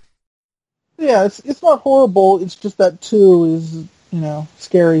Power. Yeah, it's not horrible, it's just that 2 is,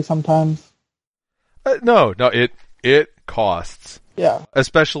 scary sometimes. No, it costs. Yeah.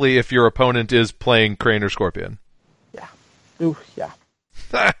 Especially if your opponent is playing Crane or Scorpion. Yeah. Oof, yeah.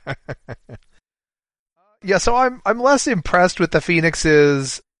 Yeah, so I'm less impressed with the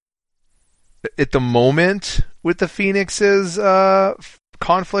Phoenix's at the moment with the Phoenix's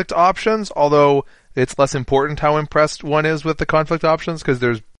conflict options, although it's less important how impressed one is with the conflict options because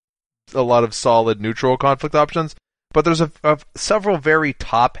there's a lot of solid neutral conflict options. But there's several very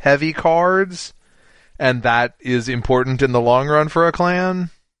top-heavy cards, and that is important in the long run for a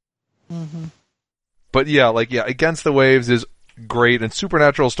clan. Mm-hmm. But Against the Waves is great, and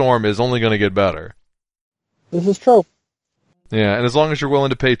Supernatural Storm is only going to get better. This is true. Yeah, and as long as you're willing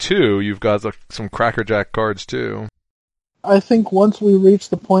to pay 2, you've got some crackerjack cards too. I think once we reach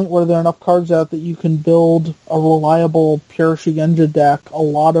the point where there are enough cards out that you can build a reliable pure Shugenja deck, a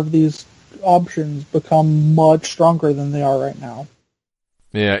lot of these options become much stronger than they are right now.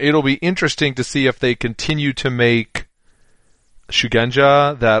 Yeah, it'll be interesting to see if they continue to make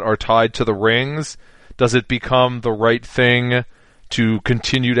Shugenja that are tied to the rings. Does it become the right thing to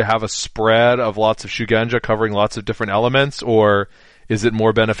continue to have a spread of lots of Shugenja covering lots of different elements, or is it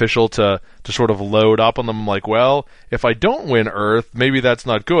more beneficial to sort of load up on them like, well, if I don't win Earth, maybe that's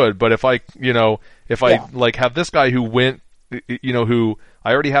not good, but if I have this guy who who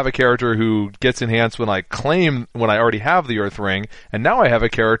I already have a character who gets enhanced when I already have the Earth ring, and now I have a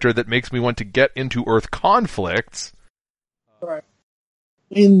character that makes me want to get into Earth conflicts. Right.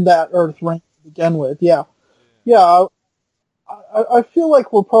 In that Earth ring to begin with, yeah. Yeah, I feel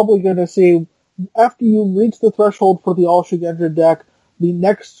like we're probably going to see, after you reach the threshold for the All Shugenja deck, the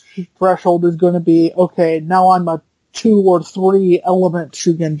next threshold is going to be, okay, now I'm a 2 or 3 element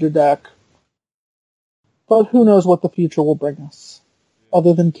Shugenja deck. But who knows what the future will bring us,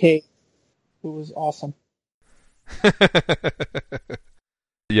 other than Kate, who was awesome.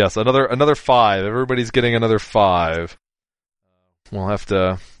 Yes, another 5. Everybody's getting another 5. We'll have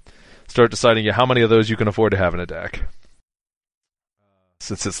to start deciding how many of those you can afford to have in a deck.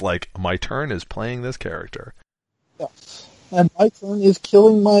 Since it's like, my turn is playing this character. Yes. And my turn is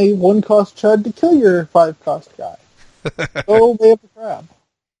killing my 1-cost Chud to kill your 5-cost guy. Oh, they have a crab.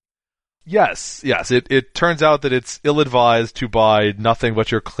 Yes. It turns out that it's ill-advised to buy nothing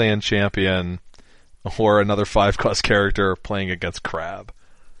but your clan champion or another 5-cost character playing against Crab.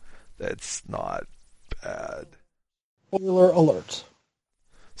 That's not bad. Spoiler alert.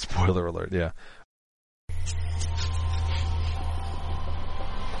 Spoiler alert, yeah.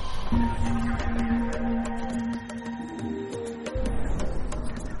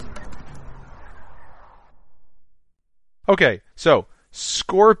 Okay, so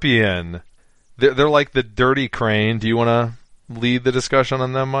Scorpion, they're like the dirty crane. Do you want to lead the discussion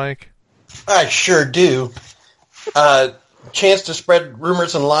on them, Mike? I sure do. Chance to spread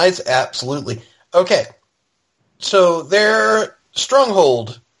rumors and lies? Absolutely. Okay. So their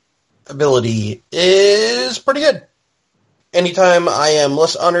stronghold ability is pretty good. Anytime I am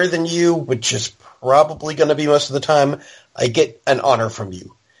less honor than you, which is probably going to be most of the time, I get an honor from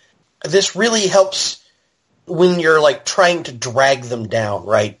you. This really helps when you're like trying to drag them down,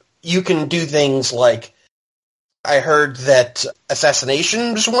 right? You can do things like, I heard that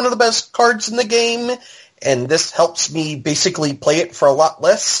Assassination is one of the best cards in the game, and this helps me basically play it for a lot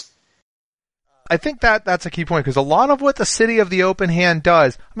less. I think that's a key point, because a lot of what the City of the Open Hand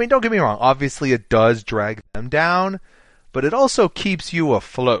does, I mean, don't get me wrong, obviously it does drag them down, but it also keeps you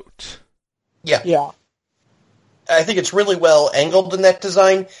afloat. Yeah. I think it's really well angled in that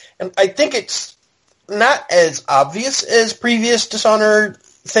design, and I think it's not as obvious as previous Dishonored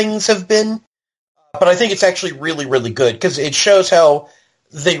things have been, but I think it's actually really, really good, because it shows how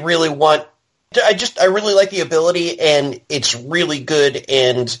they really want... I really like the ability, and it's really good,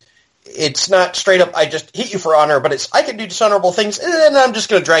 and it's not straight up, I just hit you for honor, but it's, I can do dishonorable things, and I'm just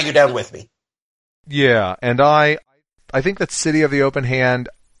going to drag you down with me. Yeah, and I think that City of the Open Hand,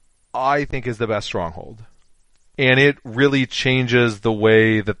 I think, is the best stronghold. And it really changes the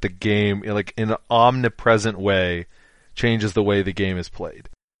way that the game, like in an omnipresent way, changes the way the game is played.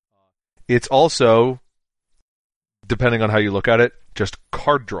 It's also, depending on how you look at it, just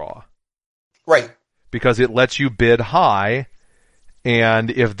card draw. Right. Because it lets you bid high,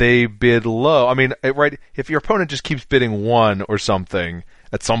 and if they bid low, I mean, right, if your opponent just keeps bidding 1 or something,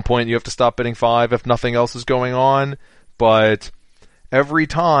 at some point you have to stop bidding 5 if nothing else is going on, but every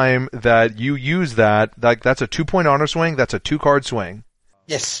time that you use that, that's a 2-point honor swing, that's a 2-card swing.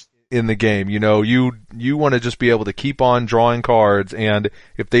 Yes. In the game, you know, you want to just be able to keep on drawing cards, and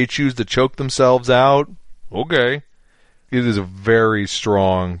if they choose to choke themselves out, okay. It is a very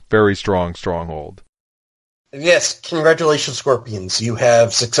strong stronghold. Yes, congratulations, Scorpions. You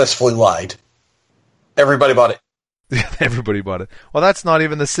have successfully lied. Everybody bought it. Everybody bought it. Well, that's not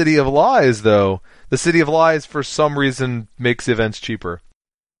even the City of Lies, though. The City of Lies, for some reason, makes events cheaper.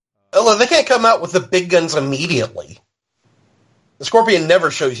 Although they can't come out with the big guns immediately. The Scorpion never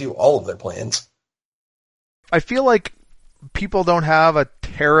shows you all of their plans. I feel like people don't have a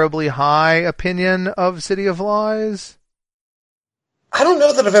terribly high opinion of City of Lies. I don't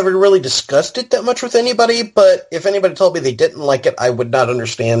know that I've ever really discussed it that much with anybody, but if anybody told me they didn't like it, I would not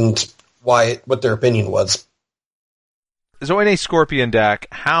understand what their opinion was. So in a Scorpion deck,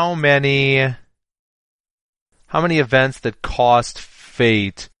 how many events that cost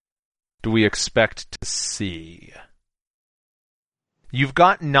fate do we expect to see? You've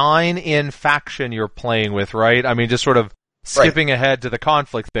got 9 in faction you're playing with, right? I mean, just sort of skipping ahead to the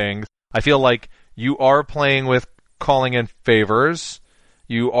conflict things. I feel like you are playing with calling in favors.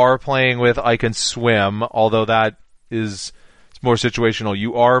 You are playing with I Can Swim, although that is more situational.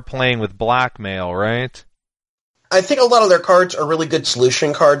 You are playing with blackmail, right? I think a lot of their cards are really good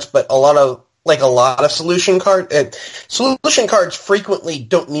solution cards, but a lot of solution cards frequently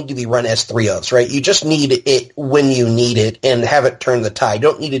don't need to be run as 3-ofs, right? You just need it when you need it and have it turn the tide.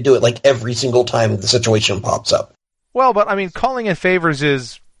 Don't need to do it like every single time the situation pops up. Well, but I mean, calling in favors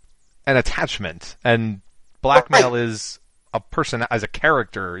is an attachment, and blackmail is a person as a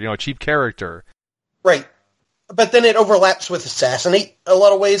character, you know, a cheap character. Right. But then it overlaps with Assassinate a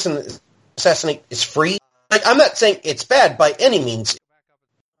lot of ways, and Assassinate is free. Like, I'm not saying it's bad by any means.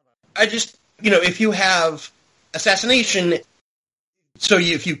 I just, if you have Assassination, so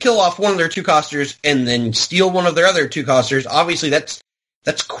if you kill off one of their 2-costers and then steal one of their other 2-costers, obviously that's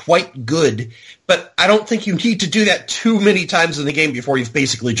quite good. But I don't think you need to do that too many times in the game before you've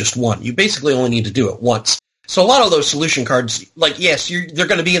basically just won. You basically only need to do it once. So a lot of those solution cards, like, yes, they're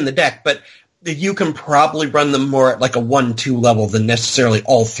going to be in the deck, but you can probably run them more at like a 1-2 level than necessarily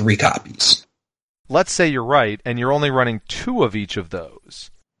all 3 copies. Let's say you're right, and you're only running 2 of each of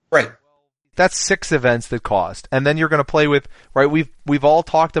those. Right. That's 6 events that cost. And then you're going to play with, right, we've all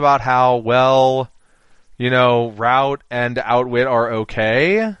talked about how, well, route and outwit are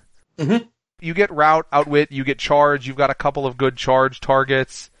okay. Mm-hmm. You get route, outwit, you get charge, you've got a couple of good charge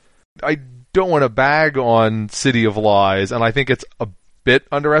targets. I don't want to bag on City of Lies, and I think it's a bit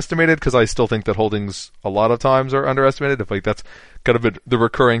underestimated because I still think that holdings a lot of times are underestimated. I think that's kind of the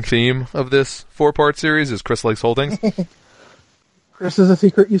recurring theme of this 4-part series is Chris likes holdings. Chris is a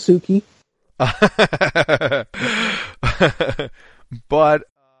secret Yusuke. But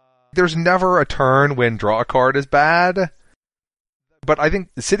there's never a turn when draw a card is bad. But I think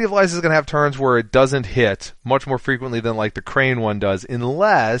the City of Lies is going to have turns where it doesn't hit much more frequently than like the Crane one does,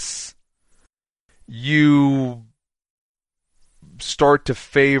 unless you start to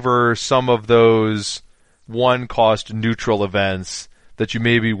favor some of those one-cost neutral events that you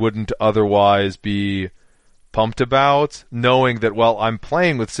maybe wouldn't otherwise be pumped about, knowing that, well, I'm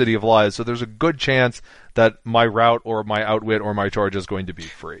playing with City of Lies, so there's a good chance that my route or my outwit or my charge is going to be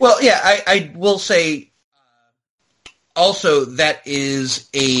free. Well, yeah, I will say also that is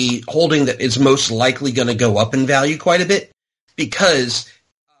a holding that is most likely going to go up in value quite a bit, because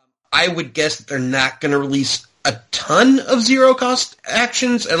I would guess that they're not going to release a ton of zero-cost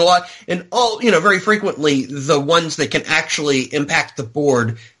actions, and very frequently the ones that can actually impact the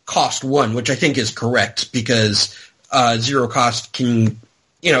board cost 1, which I think is correct, because zero cost can,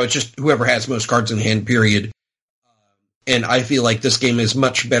 it's just whoever has most cards in hand, period. And I feel like this game is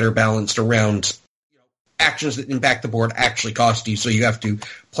much better balanced around actions that impact the board actually cost you, so you have to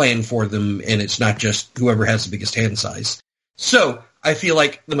plan for them, and it's not just whoever has the biggest hand size. So I feel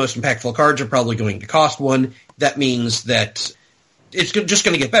like the most impactful cards are probably going to cost 1. That means that it's just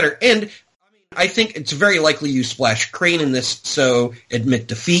going to get better. And I think it's very likely you splash Crane in this, so Admit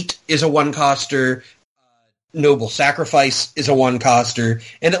Defeat is a 1-coster, Noble Sacrifice is a 1-coster,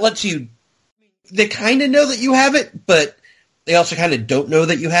 and it lets you... They kind of know that you have it, but they also kind of don't know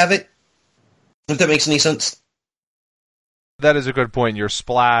that you have it, if that makes any sense. That is a good point. Your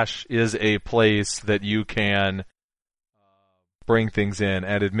splash is a place that you can bring things in,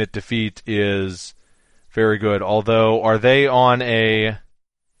 and Admit Defeat is very good. Although, are they on a...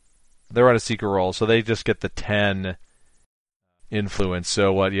 They're on a secret roll, so they just get the 10 influence.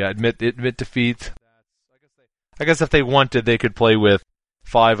 So what? Yeah, admit defeat. I guess if they wanted, they could play with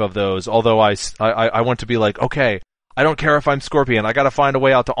 5 of those. Although I want to be like, okay, I don't care if I'm Scorpion. I got to find a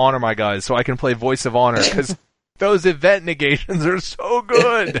way out to honor my guys so I can play Voice of Honor, because those event negations are so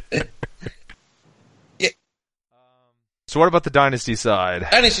good. Yeah. So what about the Dynasty side?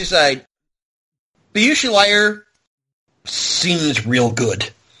 Dynasty side, Bayushi Liar seems real good.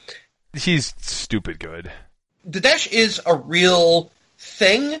 He's stupid good. The dash is a real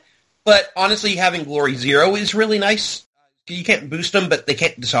thing, but honestly, having Glory 0 is really nice. You can't boost him, but they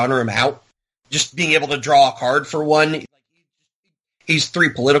can't dishonor him out. Just being able to draw a card for 1. He's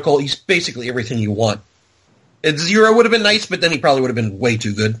 3 political. He's basically everything you want. 0 would have been nice, but then he probably would have been way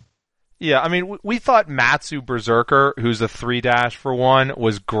too good. Yeah, I mean, we thought Matsu Berserker, who's a 3- for 1,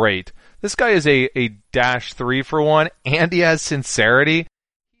 was great. This guy is a dash 3 for 1, and he has Sincerity.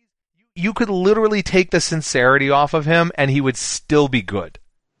 You could literally take the Sincerity off of him, and he would still be good.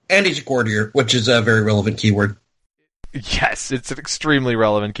 And he's a courtier, which is a very relevant keyword. Yes, it's an extremely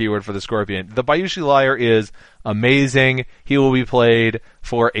relevant keyword for the Scorpion. The Bayushi Liar is amazing. He will be played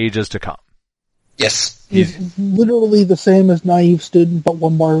for ages to come. Yes. He's literally the same as Naive Student, but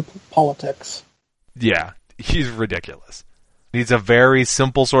 1 more politics. Yeah, he's ridiculous. He's a very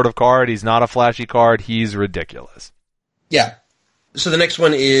simple sort of card. He's not a flashy card. He's ridiculous. Yeah. So the next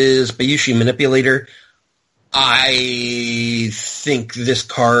one is Bayushi Manipulator. I think this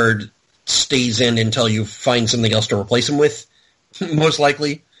card stays in until you find something else to replace him with, most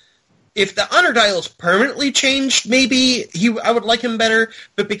likely. If the honor dial is permanently changed, maybe I would like him better,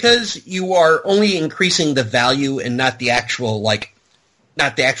 but because you are only increasing the value and not the actual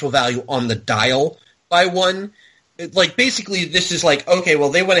value on the dial by 1, basically this is okay, well,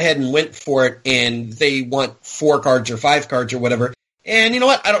 they went ahead and went for it, and they want 4 cards or 5 cards or whatever. And you know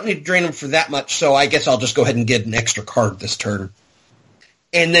what? I don't need to drain him for that much, so I guess I'll just go ahead and get an extra card this turn.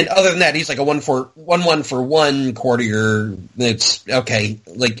 And then other than that, he's like a 1/1 for 1 courtier. It's okay,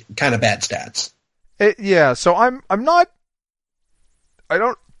 kind of bad stats. Yeah, so I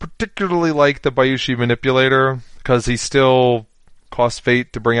don't particularly like the Bayushi Manipulator because he still costs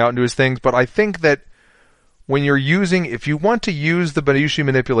Fate to bring out into his things, but I think that if you want to use the Bayushi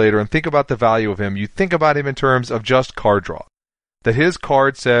Manipulator and think about the value of him, you think about him in terms of just card draw. That his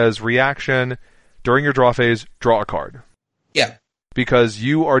card says, reaction, during your draw phase, draw a card. Yeah. Because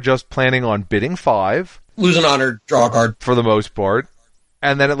you are just planning on bidding 5. Lose an honor, draw a card. For the most part.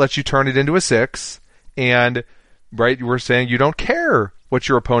 And then it lets you turn it into a 6. And, right, you were saying you don't care what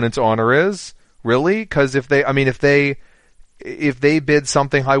your opponent's honor is. Really? Because if they bid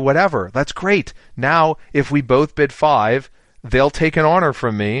something high, whatever, that's great. Now, if we both bid 5, they'll take an honor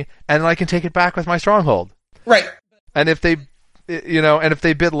from me, and I can take it back with my stronghold. Right. And if they, and if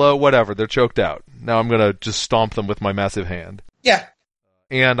they bid low, whatever, they're choked out. Now I'm going to just stomp them with my massive hand. Yeah.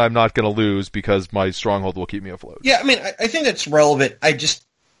 And I'm not going to lose because my stronghold will keep me afloat. Yeah, I mean, I think that's relevant. I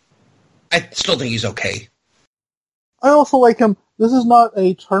still think he's okay. I also like him. This is not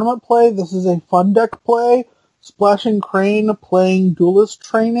a tournament play. This is a fun deck play. Splashing Crane, playing Duelist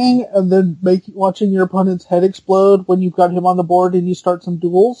Training, and then watching your opponent's head explode when you've got him on the board and you start some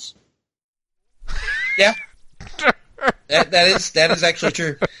duels. Yeah. that is actually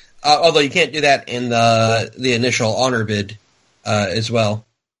true. Although you can't do that in the initial honor bid as well.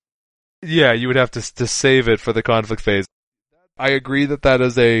 Yeah, you would have to save it for the conflict phase. I agree that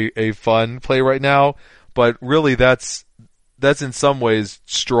is a fun play right now, but really that's in some ways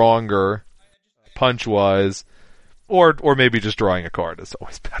stronger punch-wise, or maybe just drawing a card is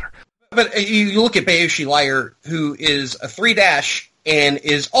always better. But you look at Bayushi Liar, who is a 3- and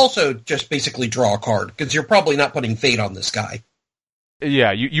is also just basically draw a card, because you're probably not putting Fate on this guy.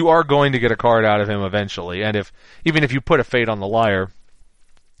 Yeah, you are going to get a card out of him eventually, and even if you put a Fate on the Liar,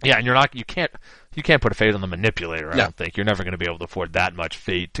 yeah, and you can't put a Fate on the Manipulator. I don't think you're never going to be able to afford that much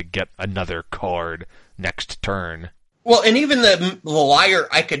Fate to get another card next turn. Well, and even the Liar,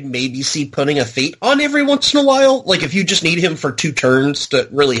 I could maybe see putting a Fate on every once in a while. Like, if you just need him for 2 turns to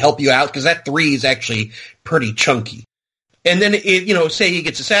really help you out, because that 3 is actually pretty chunky. And then, say he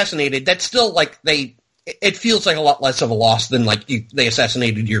gets assassinated, that's still, like, it feels like a lot less of a loss than, like, they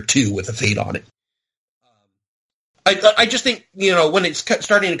assassinated your 2 with a Fate on it. I just think, when it's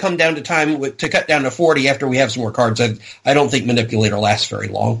starting to come down to time to cut down to 40 after we have some more cards, I don't think Manipulator lasts very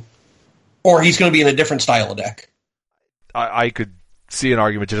long. Or he's going to be in a different style of deck. I could see an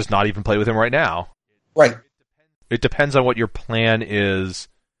argument to just not even play with him right now. Right. It depends on what your plan is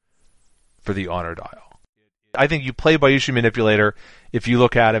for the honor dial. I think you play Bayushi Manipulator if you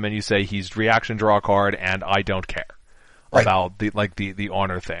look at him and you say he's reaction draw a card and I don't care about the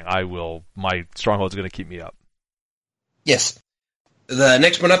honor thing. My stronghold's going to keep me up. Yes. The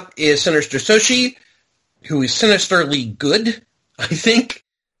next one up is Sinister Soshi, who is sinisterly good, I think.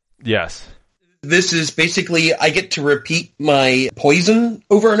 Yes. This is basically, I get to repeat my poison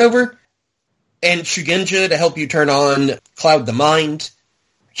over and over, and Shugenja to help you turn on Cloud the Mind.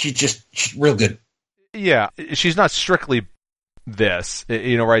 She's real good. Yeah, she's not strictly this,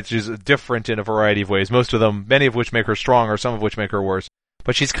 right? She's different in a variety of ways, many of which make her stronger, some of which make her worse,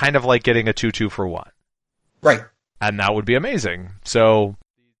 but she's kind of like getting a 2/2 for 1. Right. And that would be amazing. So,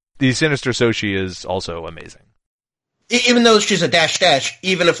 the Sinister Soshi is also amazing. Even though she's a dash,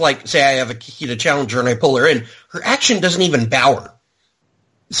 even if, like, say I have a Kikita Challenger and I pull her in, her action doesn't even bow her.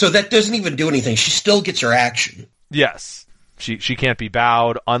 So that doesn't even do anything. She still gets her action. Yes. She can't be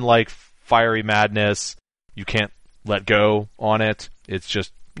bowed. Unlike Fiery Madness, you can't let go on it. It's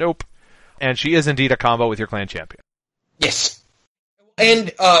just, nope. And she is indeed a combo with your clan champion. Yes.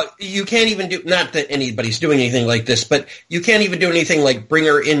 And you can't even do, not that anybody's doing anything like this, but you can't even do anything like bring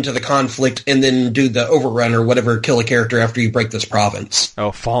her into the conflict and then do the overrun or whatever, kill a character after you break this province.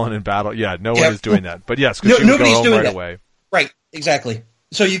 Oh, fallen in battle. Yeah, no one is doing that. But yes, because she would go home right away. Right, exactly.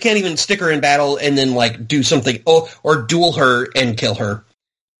 So you can't even stick her in battle and then, like, do something, or duel her and kill her.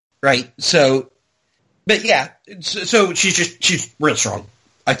 Right? So, but yeah, so she's real strong,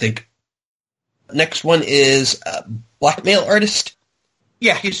 I think. Next one is Blackmail Artist.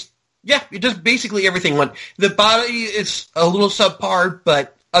 Yeah, he does basically everything. The body is a little subpar,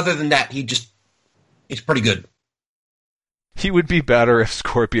 but other than that, he's pretty good. He would be better if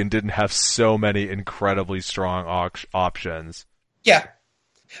Scorpion didn't have so many incredibly strong options. Yeah.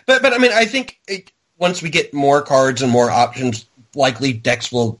 But I mean, I think once we get more cards and more options, likely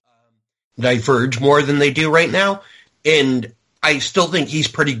decks will diverge more than they do right now. And I still think he's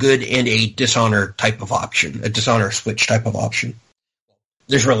pretty good in a Dishonor type of option, a Dishonor switch type of option.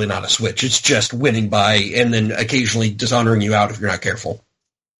 There's really not a switch. It's just winning by and then occasionally dishonoring you out if you're not careful.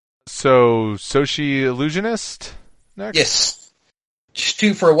 So, Soshi Illusionist next? Yes. Just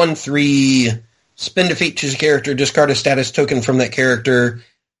 2 for a 1/3. Spend to Fate, choose a character, discard a status token from that character.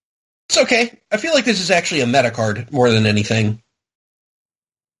 It's okay. I feel like this is actually a meta card more than anything.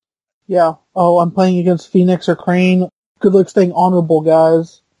 Yeah. Oh, I'm playing against Phoenix or Crane. Good luck staying honorable,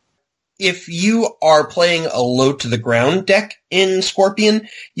 guys. If you are playing a low-to-the-ground deck in Scorpion,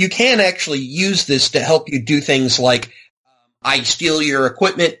 you can actually use this to help you do things like, I steal your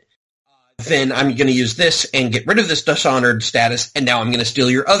equipment, then I'm going to use this and get rid of this dishonored status, and now I'm going to steal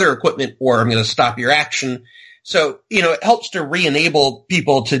your other equipment, or I'm going to stop your action. So, it helps to re-enable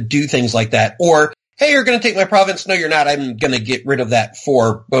people to do things like that. Or, hey, you're going to take my province? No, you're not. I'm going to get rid of that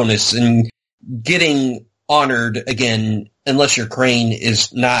 4 bonus, and getting honored again unless your Crane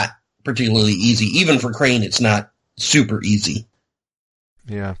is not particularly easy. Even for Crane, it's not super easy.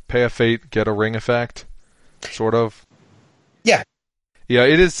 Yeah, pay a fate, get a ring effect, sort of. Yeah. Yeah,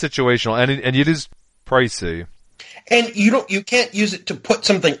 it is situational, and it is pricey. And you can't use it to put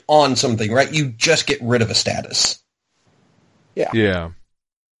something on something, right? You just get rid of a status. Yeah.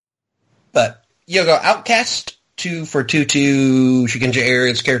 But Yogo Outcast, 2 for 2/2, Shugenja Air,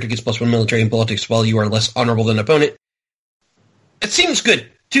 its character gets +1 military and politics while you are less honorable than opponent. It seems good.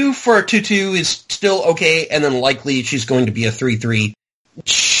 2 for 2/2 is still okay, and then likely she's going to be a 3/3.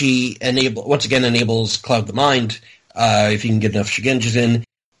 She once again enables Cloud the Mind, if you can get enough Shugenjas in.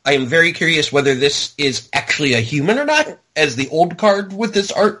 I am very curious whether this is actually a human or not, as the old card with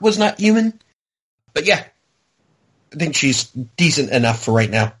this art was not human. But yeah, I think she's decent enough for right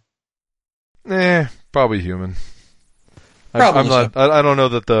now. Probably human. Probably I'm not. I don't know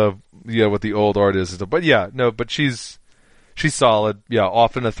that what the old art is, but yeah, no. But she's solid. Yeah,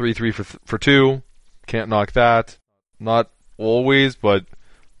 often a 3/3 for 2. Can't knock that. Not always, but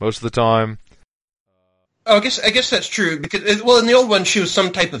most of the time. Oh, I guess that's true because in the old one she was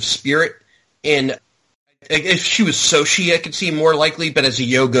some type of spirit, and if she was Soshi, I could see more likely. But as a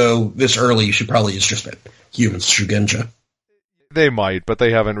Yogo this early, she probably is just a human Shugenja. They might, but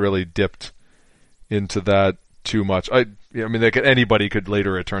they haven't really dipped into that too much. I mean, anybody could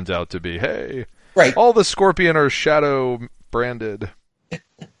later. It turns out to be, hey, right? All the Scorpion are shadow branded.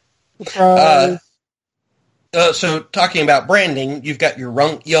 Surprise. So talking about branding, you've got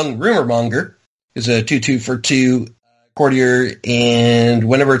your young rumor monger, is a 2/2 for 2 courtier, and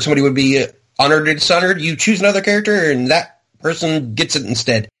whenever somebody would be honored or dishonored, you choose another character, and that person gets it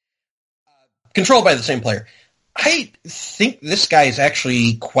instead. Controlled by the same player. I think this guy is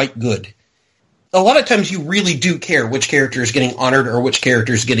actually quite good. A lot of times you really do care which character is getting honored or which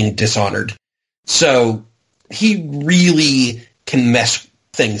character is getting dishonored. So he really can mess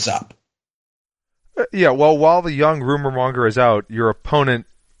things up. Yeah, well, while the young rumor monger is out, your opponent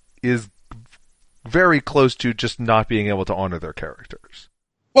is very close to just not being able to honor their characters.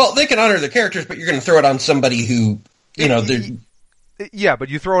 Well, they can honor their characters, but you're going to throw it on somebody who, yeah, but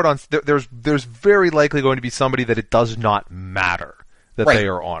you throw it on. There's very likely going to be somebody that it does not matter that they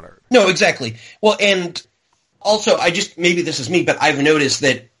are honored. No, exactly. Well, and also, maybe this is me, but I've noticed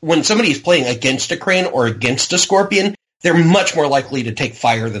that when somebody is playing against a Crane or against a Scorpion, they're much more likely to take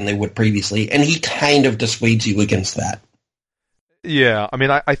fire than they would previously, and he kind of dissuades you against that. Yeah, I mean,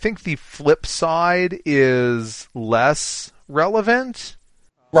 I think the flip side is less relevant.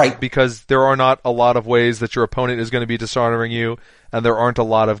 Right. Because there are not a lot of ways that your opponent is going to be dishonoring you, and there aren't a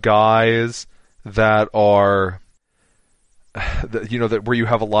lot of guys that are, that where you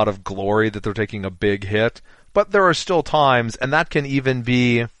have a lot of glory that they're taking a big hit. But there are still times, and that can even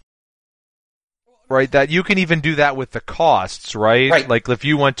be, right, that you can even do that with the costs, right? Right. Like if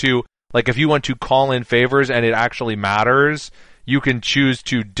you want to call in favors and it actually matters, you can choose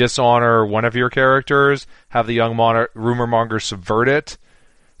to dishonor one of your characters, have the young rumor monger subvert it,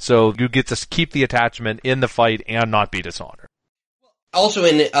 so you get to keep the attachment in the fight and not be dishonored. Also,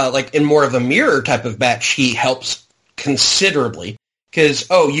 in more of a mirror type of match, he helps considerably. Because,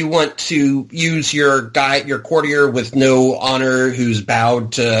 you want to use your courtier with no honor who's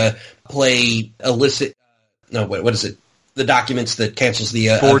bowed to play illicit... No, what is it? The documents that cancels the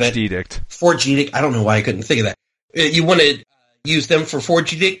Forged event. Edict. Forged Edict. I don't know why I couldn't think of that. You want to use them for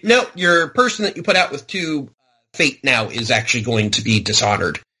Forged Edict? No, your person that you put out with 2 fate now is actually going to be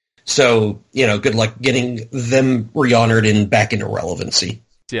dishonored. So, good luck getting them re-honored and back into relevancy.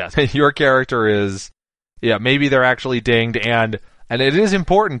 Yeah, your character is... Yeah, maybe they're actually dinged, and it is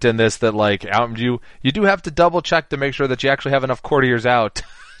important in this that, you do have to double-check to make sure that you actually have enough courtiers out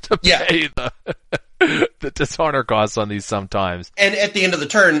to pay the dishonor costs on these sometimes. And at the end of the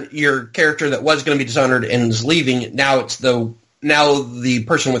turn, your character that was going to be dishonored and is leaving, now the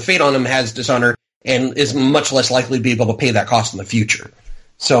person with fate on him has dishonor and is much less likely to be able to pay that cost in the future.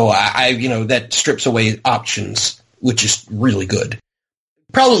 So that strips away options, which is really good.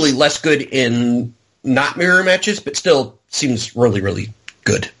 Probably less good in not mirror matches, but still seems really, really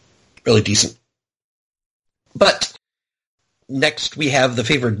good. Really decent. But next we have the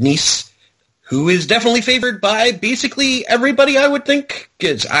favored niece, who is definitely favored by basically everybody, I would think,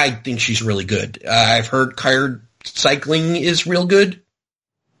 because I think she's really good. I've heard card cycling is real good.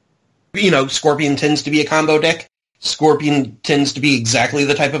 Scorpion tends to be a combo deck. Scorpion tends to be exactly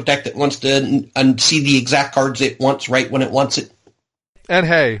the type of deck that wants to see the exact cards it wants right when it wants it. And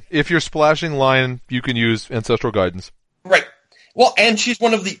hey, if you're splashing Lion, you can use Ancestral Guidance. Right. Well, and she's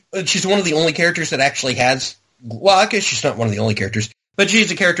one of the only characters that actually has... Well, I guess she's not one of the only characters, but she's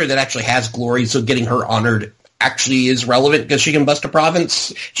a character that actually has glory, so getting her honored actually is relevant because she can bust a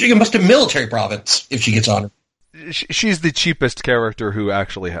province. She can bust a military province if she gets honored. She's the cheapest character who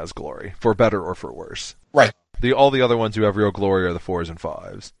actually has glory, for better or for worse. Right. All the other ones who have real glory are the 4s and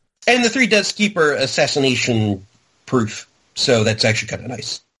 5s. And the 3 does keep her assassination proof, so that's actually kind of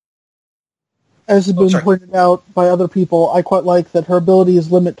nice. As has been pointed out by other people, I quite like that her ability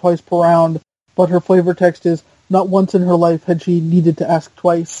is limit twice per round, but her flavor text is, not once in her life had she needed to ask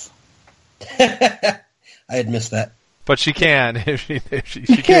twice. I had missed that. But she can, if she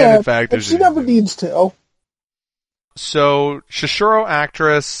can, in fact. But she never needs to. So, Shishiro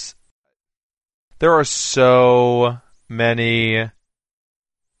Actress, there are so many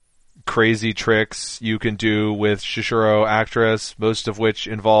crazy tricks you can do with Shishiro Actress, most of which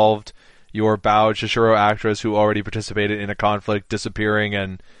involved your bowed Shishiro Actress who already participated in a conflict disappearing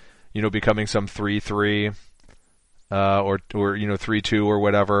and, becoming some 3/3, or 3/2 or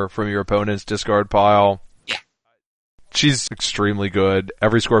whatever from your opponent's discard pile. Yeah. She's extremely good.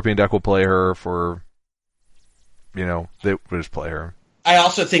 Every Scorpion deck will play her for, they will just play her. I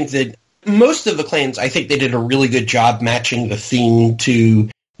also think that most of the clans, I think they did a really good job matching the theme to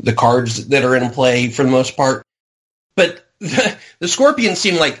the cards that are in play for the most part. But the Scorpions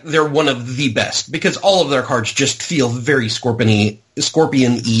seem like they're one of the best because all of their cards just feel very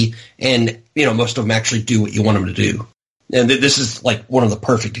Scorpion-y, and most of them actually do what you want them to do. And this is like one of the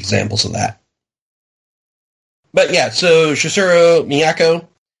perfect examples of that. But yeah, so Shishiro Miyako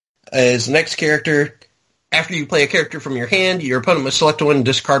is the next character. After you play a character from your hand, your opponent must select one and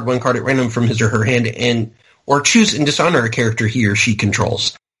discard one card at random from his or her hand, or choose and dishonor a character he or she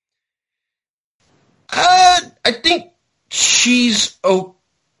controls. I think she's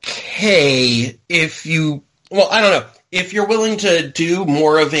okay if you... Well, I don't know. If you're willing to do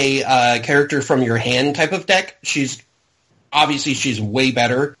more of a character from your hand type of deck, she's way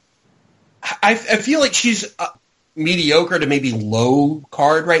better. I feel like she's mediocre to maybe low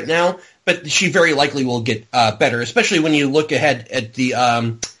card right now, but she very likely will get better, especially when you look ahead at the...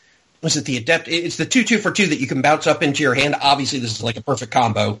 was it the Adept? It's the 2/2 for 2 that you can bounce up into your hand. Obviously, this is like a perfect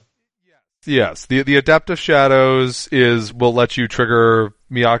combo. Yes, the Adept of Shadows will let you trigger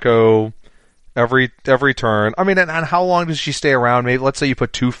Miyako every turn. I mean, and how long does she stay around? Maybe let's say you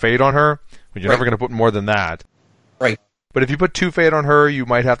put 2 Fate on her. You're never going to put more than that. Right. But if you put 2 Fate on her, you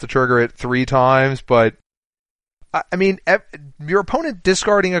might have to trigger it 3 times. But I mean, your opponent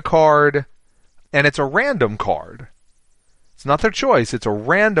discarding a card, and it's a random card. It's not their choice. It's a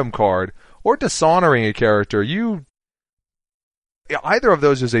random card, or dishonoring a character. Either of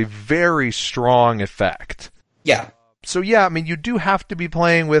those is a very strong effect. Yeah. So yeah, I mean, you do have to be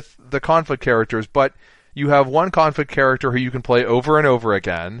playing with the conflict characters, but you have one conflict character who you can play over and over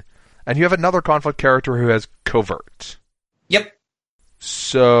again, and you have another conflict character who has covert. Yep.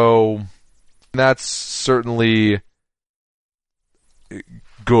 So that's certainly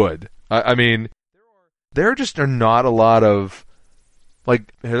good. I mean, there just are not a lot of, are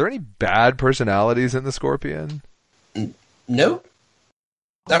there any bad personalities in the Scorpion? No.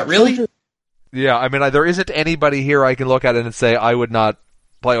 Not really? Yeah, I mean, there isn't anybody here I can look at and say I would not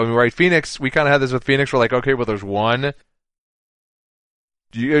play. I mean, right, Phoenix, we kind of had this with Phoenix. We're like, okay, well, there's one.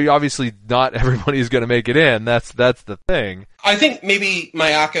 Obviously, not everybody's going to make it in. That's the thing. I think maybe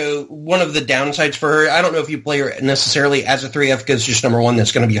Miyako, one of the downsides for her, I don't know if you play her necessarily as a 3F because just number one,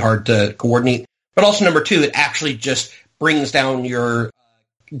 that's going to be hard to coordinate. But also number two, it actually just brings down your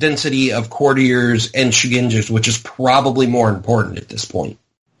density of courtiers and shugenjas, which is probably more important at this point,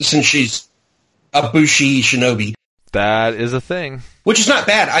 since she's a Bushi Shinobi. That is a thing. Which is not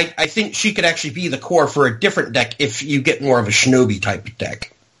bad. I think she could actually be the core for a different deck if you get more of a Shinobi type of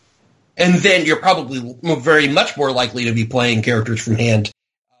deck. And then you're probably very much more likely to be playing characters from hand,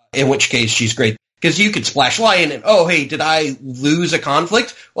 in which case she's great. Because you could Splash Lion and, oh, hey, did I lose a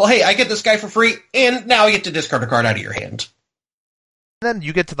conflict? Well, hey, I get this guy for free, and now I get to discard a card out of your hand. Then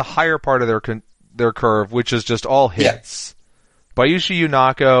you get to the higher part of their curve, which is just all hits. Yeah. Bayushi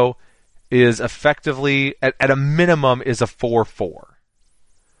Yunako is effectively, at a minimum, is a 4/4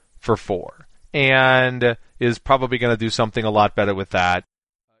 for 4. And is probably going to do something a lot better with that.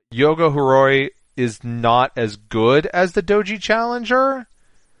 Yogo Hiroi is not as good as the Doji Challenger,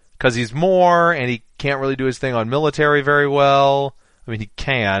 because he's more, and he can't really do his thing on military very well. I mean, he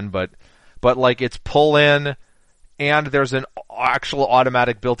can, but it's pull in, and there's an actual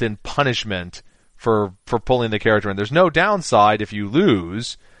automatic built-in punishment for pulling the character in. There's no downside if you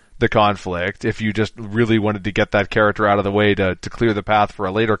lose the conflict, if you just really wanted to get that character out of the way to clear the path for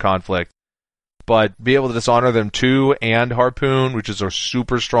a later conflict. But be able to dishonor them too, and Harpoon, which is a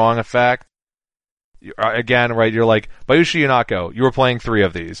super strong effect. Again, right, you're like, Bayushi Yunako, you were playing 3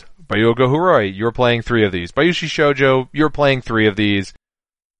 of these. Byoga Huroi, you're playing 3 of these. Bayushi Shoujo, you're playing 3 of these.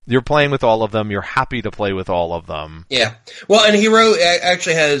 You're playing with all of them. You're happy to play with all of them. Yeah. Well, and Hiro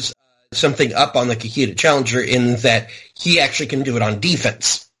actually has something up on the Kakita Challenger in that he actually can do it on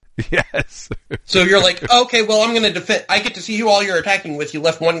defense. Yes. So you're like, okay, well, I'm going to defend. I get to see who all you're attacking with. You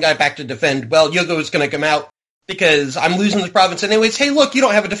left one guy back to defend. Well, Yogo is going to come out because I'm losing this province anyways. Hey, look, you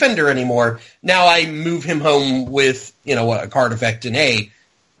don't have a defender anymore. Now I move him home with, a card effect, and hey,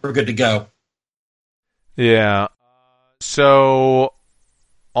 we're good to go. Yeah. So,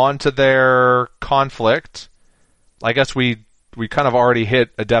 on to their conflict. I guess we kind of already hit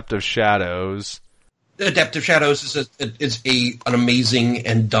Adept of Shadows. Adept of Shadows is an amazing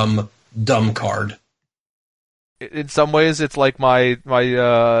and dumb card. In some ways, it's like my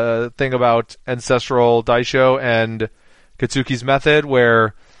thing about Ancestral Daisho and Katsuki's method,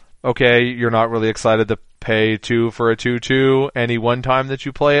 where, okay, you're not really excited to pay 2 for a 2/2 any one time that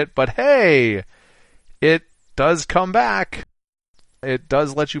you play it, but hey, it does come back. It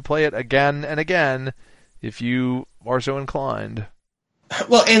does let you play it again and again if you are so inclined.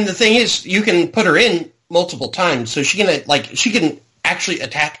 Well, and the thing is, you can put her in multiple times, so she can actually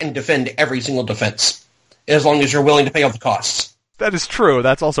attack and defend every single defense, as long as you're willing to pay all the costs. That is true.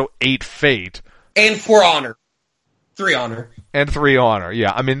 That's also 8 fate. And 4 honor. 3 honor. And 3 honor.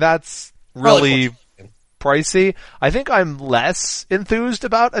 Yeah, I mean, that's really pricey. I think I'm less enthused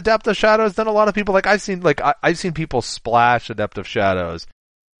about Adept of Shadows than a lot of people. I've seen people splash Adept of Shadows.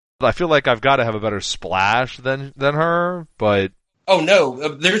 I feel like I've got to have a better splash than her, but... Oh, no.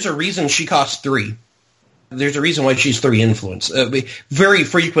 There's a reason she costs 3. There's a reason why she's 3 influence. Very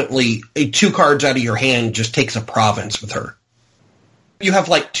frequently, 2 cards out of your hand just takes a province with her. You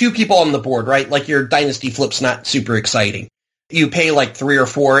have 2 people on the board, right? Your Dynasty flip's not super exciting. You pay 3 or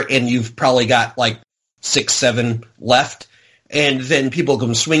 4, and you've probably got 6, 7 left. And then people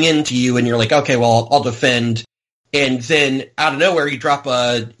come swing into you, and you're like, okay, well, I'll defend. And then out of nowhere, you drop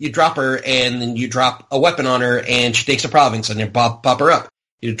her, and then you drop a weapon on her, and she takes a province, and you pop her up.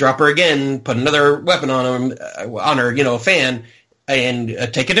 You drop her again, put another weapon on her, a fan, and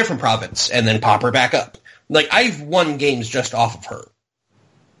take a different province, and then pop her back up. I've won games just off of her.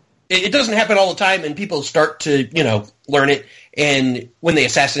 It doesn't happen all the time, and people start to, learn it, and when they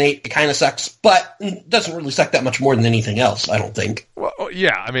assassinate, it kind of sucks, but it doesn't really suck that much more than anything else, I don't think. Well,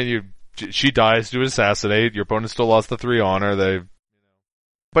 yeah, I mean, she dies to assassinate, your opponent still lost the 3 honor,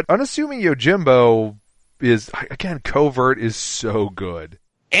 But unassuming Yojimbo is, again, Covert is so good.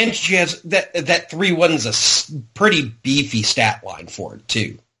 And she has, that 3/1's a pretty beefy stat line for it,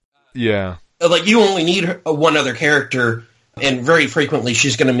 too. Yeah. You only need one other character, and very frequently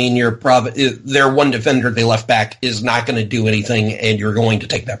she's going to mean their one defender they left back is not going to do anything, and you're going to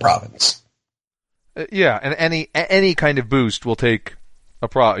take that province. Yeah, and any kind of boost will take a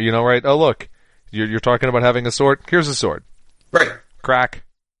right? Oh, look, you're talking about having a sword? Here's a sword. Right. Crack.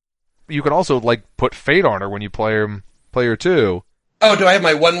 You can also, put Fate on her when you play her too. Oh, do I have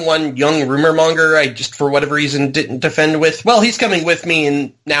my 1/1 young rumor monger I just, for whatever reason, didn't defend with? Well, he's coming with me,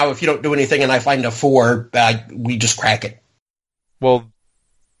 and now if you don't do anything and I find a 4, we just crack it. Well,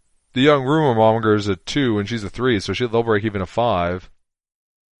 the young rumor monger is a 2, and she's a 3, so they'll break even a 5.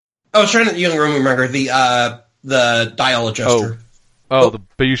 Oh, sorry, not the young rumor monger, the dial adjuster. Oh, the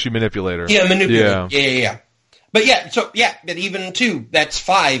Bayushi manipulator. Yeah, manipulator. Yeah. But but even 2, that's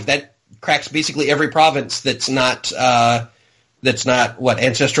 5. That cracks basically every province that's not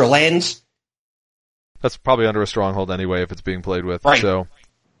Ancestral Lands? That's probably under a stronghold anyway if it's being played with. Right. So,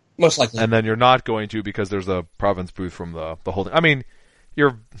 most likely. And then you're not going to because there's a province booth from the holding. I mean,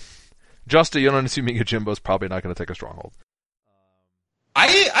 you're just a unassuming Yojimbo's probably not going to take a stronghold.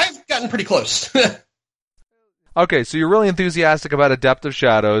 I've gotten pretty close. Okay, so you're really enthusiastic about Adept of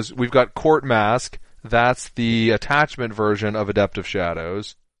Shadows. We've got Court Mask. That's the attachment version of Adept of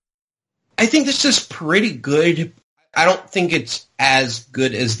Shadows. I think this is pretty good. I don't think it's as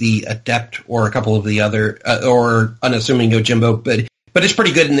good as the Adept or a couple of the other, or unassuming Yojimbo, but it's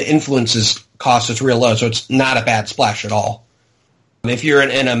pretty good, and the influences cost is real low, so it's not a bad splash at all. If you're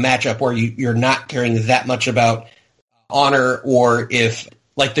in a matchup where you're not caring that much about honor, or if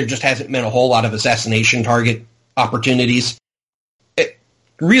there just hasn't been a whole lot of assassination target opportunities, it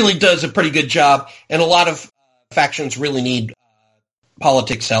really does a pretty good job, and a lot of factions really need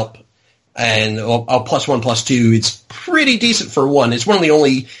politics help. And a +1/+2, it's pretty decent for 1. It's one of the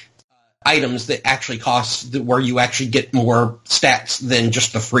only items that actually costs where you actually get more stats than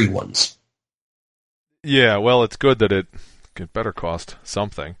just the free ones. Yeah, well, it's good that it better cost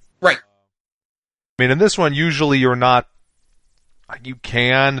something. Right. I mean, in this one, usually you're not... You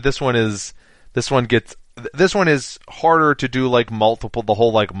can. This one gets this one is harder to do like the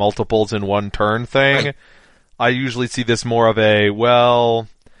whole like multiples in one turn thing. Right. I usually see this more of a, well,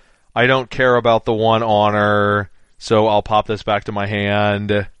 I don't care about the one honor, so I'll pop this back to my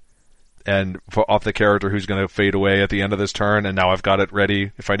hand and off the character who's going to fade away at the end of this turn, and now I've got it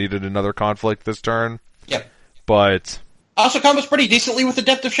ready if I needed another conflict this turn. Yep. But also combos pretty decently with the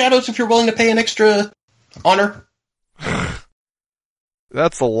Depth of Shadows if you're willing to pay an extra honor.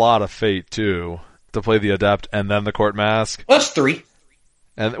 that's a lot of fate, too, to play the Adept and then the Court Mask. Well, that's 3.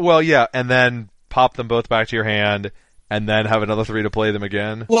 And well, yeah, and then pop them both back to your hand, and then have another 3 to play them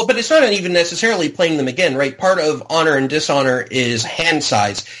again. Well, but it's not even necessarily playing them again, right? Part of honor and dishonor is hand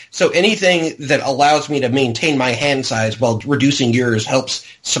size. So anything that allows me to maintain my hand size while reducing yours helps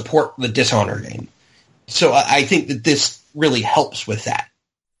support the dishonor game. So I think that this really helps with that.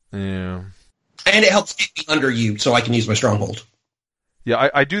 Yeah. And it helps get me under you so I can use my stronghold. Yeah,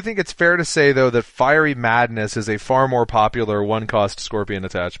 I do think it's fair to say, though, that Fiery Madness is a far more popular one-cost Scorpion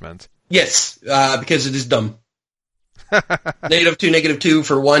attachment. Yes, because it is dumb. -2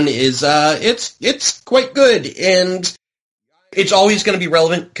 for 1 is it's quite good, and it's always going to be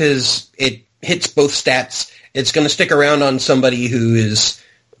relevant because it hits both stats. It's going to stick around on somebody who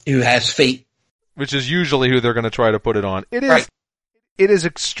has fate, which is usually who they're going to try to put it on. It is right. It is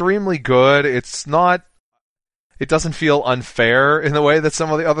extremely good. It doesn't feel unfair in the way that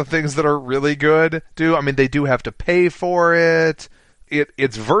some of the other things that are really good do. I mean, they do have to pay for it.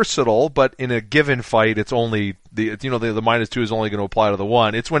 It's versatile, but in a given fight, it's only the -2 is only going to apply to the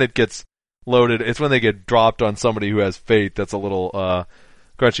 1. It's when it gets loaded. It's when they get dropped on somebody who has fate that's a little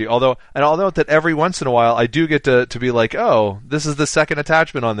crunchy. Although I'll note that every once in a while, I do get to be like, oh, this is the second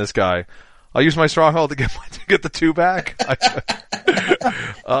attachment on this guy. I'll use my stronghold to get the 2 back.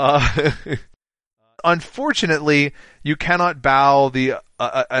 Unfortunately, you cannot bow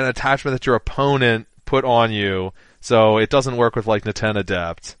an attachment that your opponent put on you. So it doesn't work with like Niten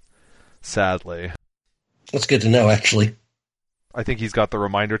Adept, sadly. That's good to know, actually. I think he's got the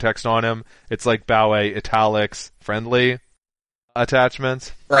reminder text on him. It's like bow a italics friendly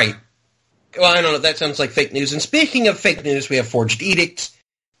attachment. Right. Well, I don't know. That sounds like fake news. And speaking of fake news, we have Forged Edict,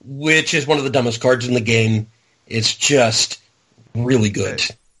 which is one of the dumbest cards in the game. It's just really good.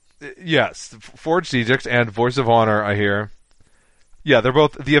 Yes, Forged Edict and Voice of Honor, I hear. Yeah, they're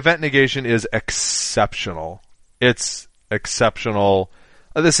both... The event negation is exceptional. It's exceptional.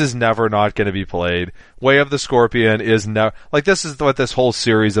 This is never not going to be played. Way of the Scorpion is never... Like, this is what this whole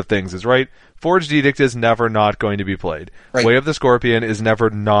series of things is, right? Forged Edict is never not going to be played. Right. Way of the Scorpion is never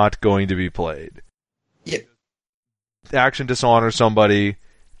not going to be played. Yep. Action Dishonor somebody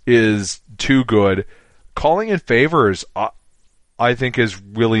is too good. Calling in Favors, I think, is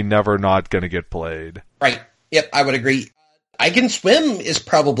really never not going to get played. Right. Yep, I would agree. I Can Swim is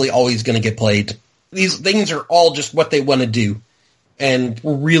probably always going to get played. These things are all just what they want to do, and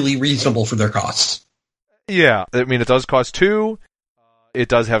really reasonable for their costs. Yeah, I mean, it does cost 2. It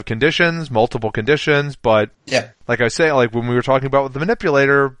does have conditions, multiple conditions, but like I say, like when we were talking about with the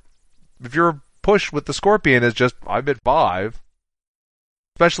Manipulator, if your push with the Scorpion is just, I bid 5,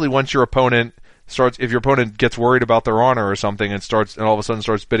 especially once your opponent starts, if your opponent gets worried about their honor or something and all of a sudden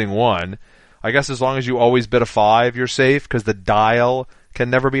starts bidding 1, I guess as long as you always bid a 5, you're safe, because the dial can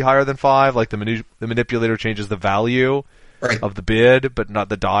never be higher than 5. Like the Manipulator changes the value of the bid, but not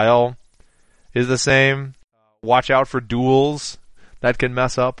the dial is the same. Watch out for duels that can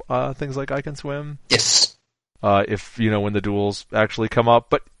mess up things like I Can Swim. Yes. If, when the duels actually come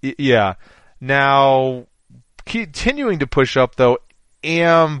up. But, yeah. Now, continuing to push up, though,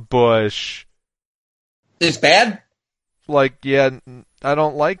 Ambush. Is bad? Like, yeah, I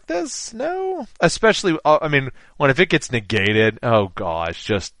don't like this, no? Especially, when if it gets negated, oh gosh,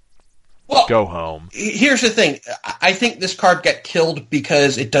 just go home. Here's the thing. I think this card got killed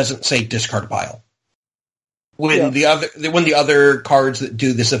because it doesn't say discard pile. When the other cards that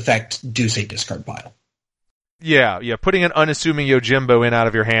do this effect do say discard pile. Yeah, putting an unassuming Yojimbo in out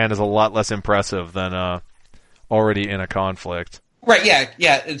of your hand is a lot less impressive than already in a conflict. Right,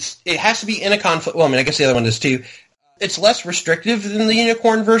 yeah. It has to be in a conflict. Well, I guess the other one is too. It's less restrictive than the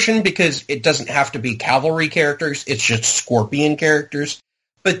Unicorn version because it doesn't have to be cavalry characters. It's just Scorpion characters.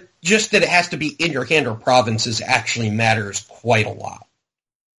 But just that it has to be in your hand or provinces actually matters quite a lot.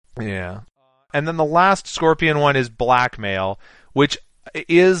 Yeah. And then the last Scorpion one is Blackmail, which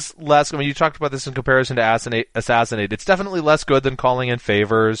is less... you talked about this in comparison to Assassinate. It's definitely less good than Calling in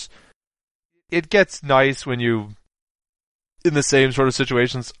Favors. It gets nice when you... in the same sort of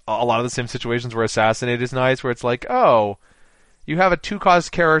situations, a lot of the same situations where Assassinate is nice, where it's like, oh, you have a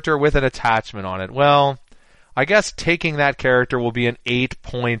 2-cost character with an attachment on it. Well, I guess taking that character will be an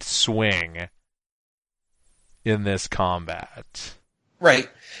 8-point swing. in this combat. Right.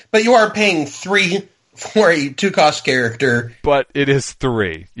 But you are paying 3 for a 2-cost character. But it is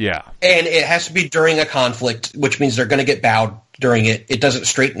 3, yeah. And it has to be during a conflict, which means they're going to get bowed during it. It doesn't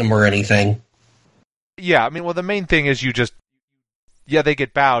straighten them or anything. Yeah, I mean, well, the main thing is they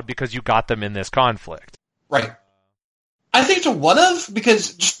get bowed because you got them in this conflict. Right. I think it's a one-of,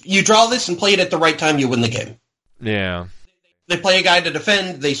 because just, you draw this and play it at the right time, you win the game. Yeah. They play a guy to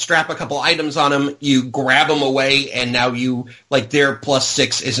defend, they strap a couple items on him, you grab him away, and now you, like, their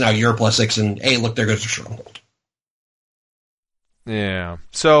 +6 is now your +6, and hey, look, there goes the Stronghold. Yeah.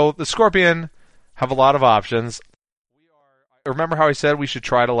 So, the Scorpion have a lot of options. Remember how I said we should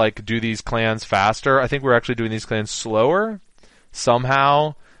try to, like, do these clans faster? I think we're actually doing these clans slower,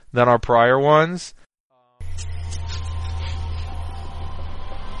 somehow, than our prior ones.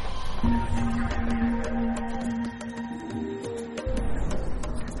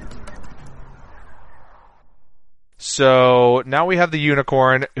 So now we have the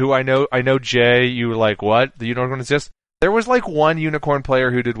Unicorn, who I know Jay, you were like, what? The Unicorn exists? There was like one Unicorn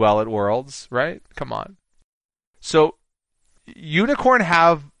player who did well at Worlds, right? Come on. So Unicorn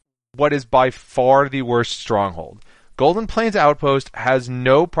have what is by far the worst stronghold. Golden Plains Outpost has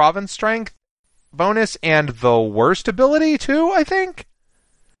no province strength bonus and the worst ability too, I think.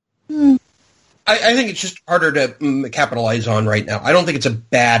 I think it's just harder to capitalize on right now. I don't think it's a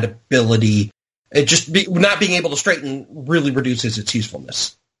bad ability. It just not being able to straighten really reduces its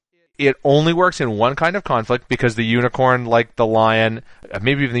usefulness. It only works in one kind of conflict because the Unicorn, like the Lion,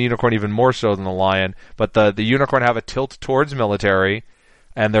 maybe even the Unicorn even more so than the Lion, but the Unicorn have a tilt towards military,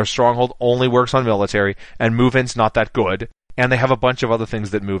 and their stronghold only works on military, and move-in's not that good, and they have a bunch of other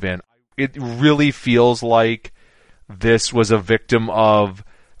things that move in. It really feels like this was a victim of,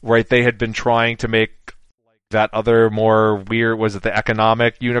 right, they had been trying to make that other more weird, was it the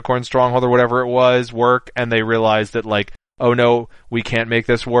economic Unicorn stronghold or whatever it was, work, and they realized that, like, oh no, we can't make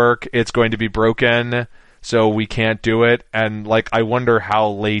this work, it's going to be broken, so we can't do it, and, like, I wonder how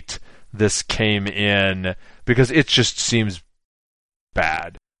late this came in, because it just seems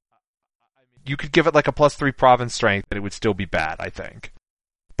bad. You could give it, like, a +3 province strength, and it would still be bad, I think.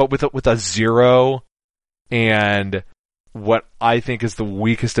 But with a 0, and what I think is the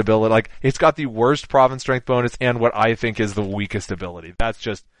weakest ability. Like, it's got the worst province strength bonus and what I think is the weakest ability. That's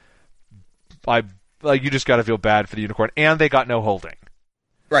just, you just gotta feel bad for the Unicorn. And they got no holding.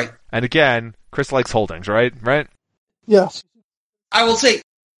 Right. And again, Chris likes holdings, right? Right? Yes. I will say,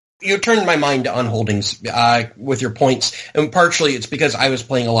 you turned my mind on holdings with your points, and partially it's because I was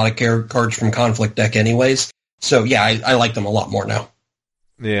playing a lot of cards from Conflict deck anyways. So yeah, I like them a lot more now.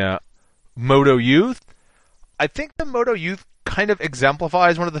 Yeah. Moto Youth? I think the Moto Youth kind of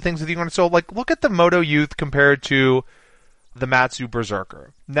exemplifies one of the things with Unicorn. So, like, look at the Moto Youth compared to the Matsu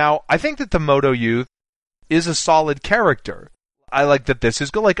Berserker. Now, I think that the Moto Youth is a solid character. I like that this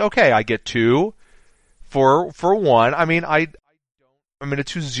is good. Like, okay, I get 2 for 1. I mean, I'm in a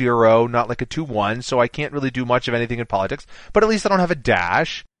 2-0, not like a 2-1, so I can't really do much of anything in politics. But at least I don't have a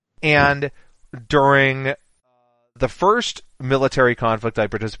dash. And during the first military conflict I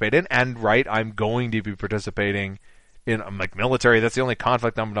participate in, and right, I'm going to be participating in, I'm like, military, that's the only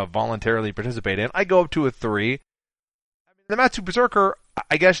conflict I'm going to voluntarily participate in. I go up to a 3. The Matsu Berserker,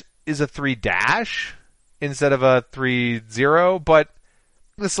 I guess, is a 3 dash instead of a 3-0, but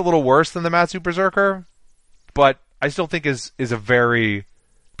it's a little worse than the Matsu Berserker, but I still think is a very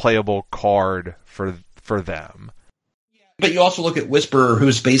playable card for them. But you also look at Whisperer,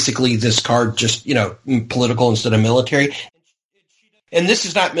 who's basically this card just, political instead of military. And this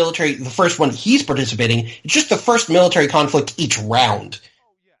is not military, the first one he's participating. It's just the first military conflict each round.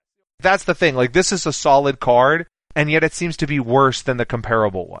 That's the thing. Like, this is a solid card, and yet it seems to be worse than the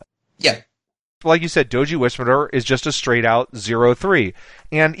comparable one. Yeah. Like you said, Doji Whisperer is just a straight-out 0-3.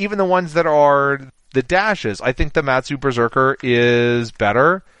 And even the ones that are the dashes, I think the Matsu Berserker is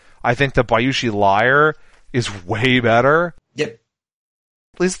better. I think the Bayushi Liar is way better. Yep.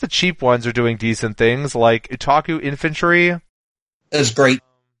 At least the cheap ones are doing decent things, like Itaku Infantry. That's great.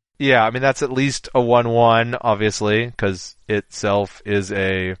 Yeah, I mean, that's at least a 1-1, obviously, because itself is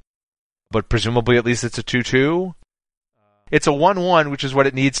but presumably at least it's a 2-2. It's a 1-1, which is what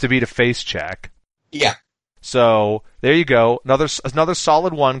it needs to be to face check. Yeah. So, there you go. Another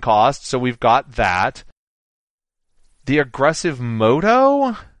solid 1 cost, so we've got that. The aggressive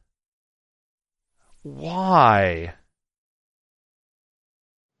Moto? Why?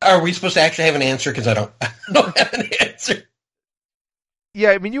 Are we supposed to actually have an answer? Because I don't have an answer.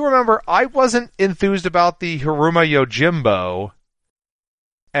 Yeah, I mean, you remember, I wasn't enthused about the Hiruma Yojimbo,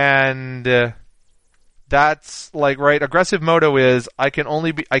 and That's like, right, aggressive moto is I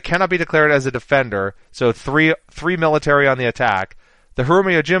cannot be declared as a defender, so three military on the attack. The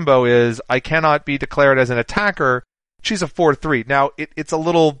Haruma Yojimbo is I cannot be declared as an attacker. She's a 4-3. Now, it's a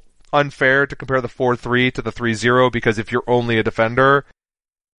little unfair to compare the 4-3 to the 3-0 because if you're only a defender,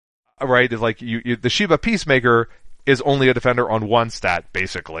 right, it's like the Shiba Peacemaker is only a defender on one stat,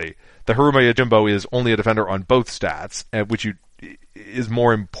 basically. The Haruma Yojimbo is only a defender on both stats, which is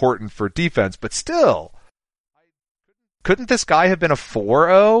more important for defense, but still, couldn't this guy have been a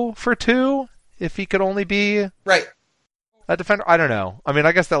 4-0 for 2 if he could only be right a defender? I don't know. I mean,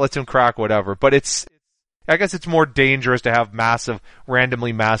 I guess that lets him crack whatever, but I guess it's more dangerous to have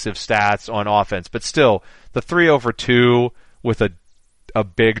randomly massive stats on offense, but still, the 3-0 for 2 with a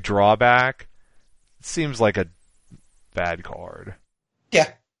big drawback seems like a bad card.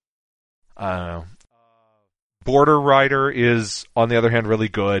 Yeah. I don't know. Border Rider is, on the other hand, really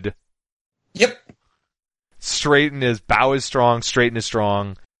good. Yep. Bow is strong, Straighten is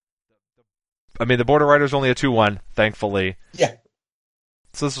strong. I mean, the Border Rider is only a 2-1, thankfully. Yeah.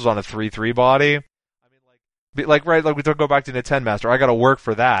 So this was on a 3-3 body. I mean, like we go back to Nintendo Master. I got to work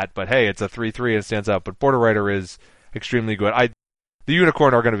for that, but hey, it's a 3-3 and it stands out. But Border Rider is extremely good. The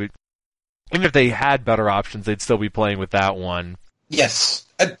Unicorn are going to be, even if they had better options, they'd still be playing with that one. Yes.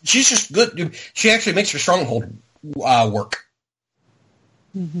 She's just good. She actually makes her stronghold work.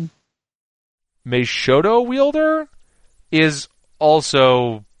 Mm-hmm. Meishodo Wielder is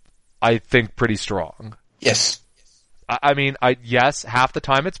also, I think, pretty strong. Yes. I mean, yes, half the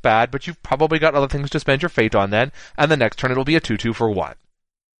time it's bad, but you've probably got other things to spend your fate on then, and the next turn it'll be a 2-2 for 1.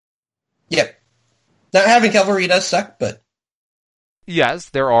 Yep. Not having cavalry does suck, but... Yes,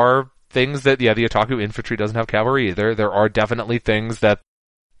 there are things that, the Otaku infantry doesn't have cavalry either. There are definitely things that,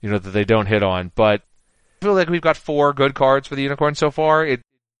 that they don't hit on, but I feel like we've got 4 good cards for the Unicorn so far. It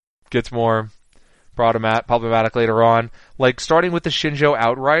gets more problematic later on. Like, starting with the Shinjo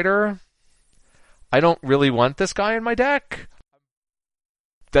Outrider, I don't really want this guy in my deck.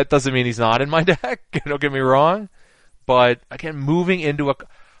 That doesn't mean he's not in my deck, don't get me wrong. But, again,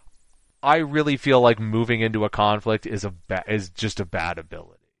 I really feel like moving into a conflict is just a bad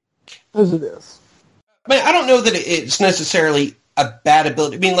ability. As it is. I mean, I don't know that it's necessarily a bad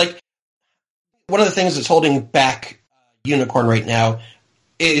ability. I mean, like, one of the things that's holding back Unicorn right now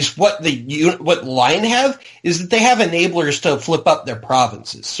is what Lion have is that they have enablers to flip up their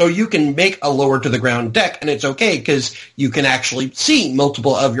provinces. So you can make a lower to the ground deck, and it's okay because you can actually see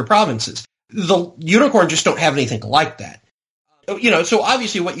multiple of your provinces. The Unicorn just don't have anything like that. So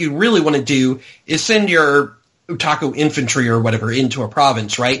obviously what you really want to do is send your Otaku infantry or whatever into a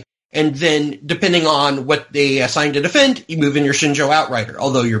province, right? And then, depending on what they assign to defend, you move in your Shinjo Outrider,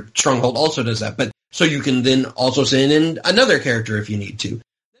 although your Stronghold also does that. But so you can then also send in another character if you need to.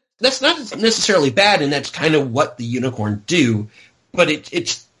 That's not necessarily bad, and that's kind of what the Unicorn do. But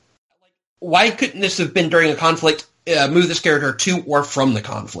it's why couldn't this have been during a conflict? Move this character to or from the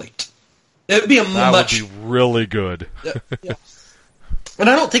conflict. It would be would be really good. Yeah. And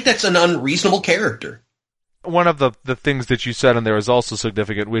I don't think that's an unreasonable character. One of the things that you said in there is also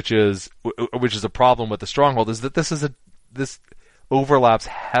significant, which is a problem with the Stronghold, is that this overlaps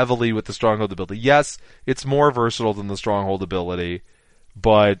heavily with the Stronghold ability. Yes, it's more versatile than the Stronghold ability,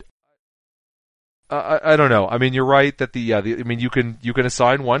 but I don't know. I mean, you're right that you can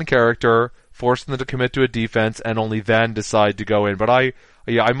assign one character, force them to commit to a defense, and only then decide to go in. But I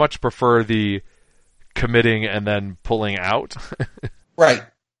much prefer the committing and then pulling out. Right.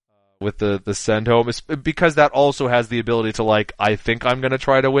 With the send home, because that also has the ability to, I think I'm going to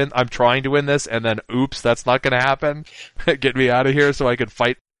try to win, I'm trying to win this, and then oops, that's not going to happen. Get me out of here so I can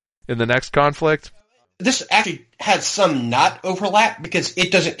fight in the next conflict. This actually has some not overlap because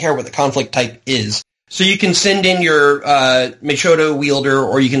it doesn't care what the conflict type is. So you can send in your Meishodo Wielder,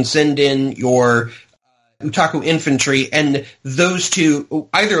 or you can send in your Otaku infantry, and those two,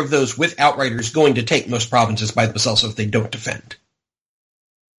 either of those with Outriders, going to take most provinces by themselves if they don't defend.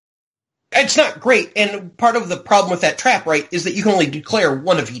 It's not great, and part of the problem with that trap, right, is that you can only declare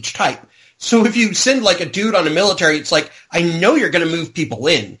one of each type. So if you send, a dude on a military, it's I know you're going to move people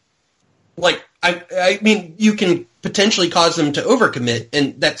in. I mean, you can potentially cause them to overcommit,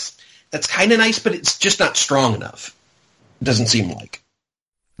 and that's kind of nice, but it's just not strong enough. It doesn't seem like.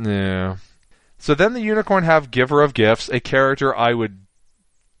 Yeah. So then the Unicorn have Giver of Gifts, a character I would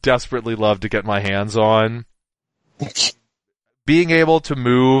desperately love to get my hands on. Being able to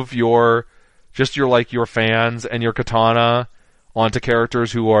move your fans and your katana onto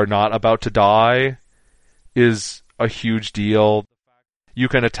characters who are not about to die is a huge deal. You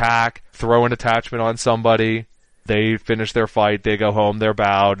can attack, throw an attachment on somebody, They finish their fight, they go home, they're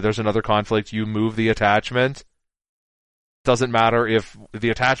bowed, there's another conflict, you move the attachment. Doesn't matter if where the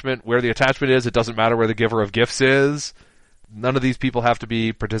attachment is, it doesn't matter where the giver of gifts is. None of these people have to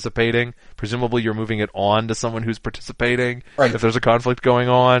be participating. Presumably you're moving it on to someone who's participating if there's a conflict going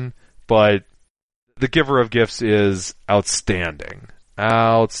on. But the giver of gifts is outstanding.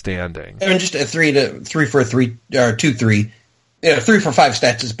 Outstanding. I mean, just a 3 for 3, or 2-3. 3 for 5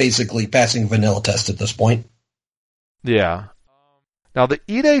 stats is basically passing vanilla test at this point. Yeah. Now the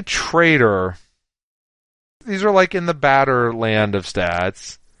Ide Trader, these are like in the batter land of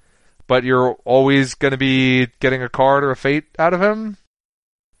stats, but you're always going to be getting a card or a fate out of him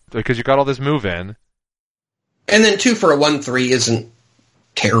because you got all this move in. And then 2 for a 1-3 isn't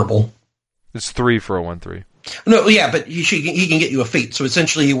terrible. It's 3 for a 1-3. No, yeah, but he can get you a fate, so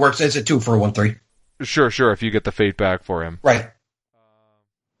essentially he works as a 2 for a 1-3. Sure, if you get the fate back for him. Right.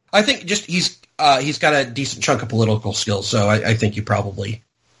 I think just he's got a decent chunk of political skills, so I think you possibly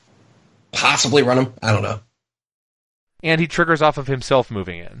run him. I don't know. And he triggers off of himself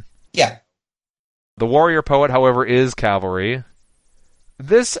moving in. Yeah. The Warrior Poet, however, is cavalry.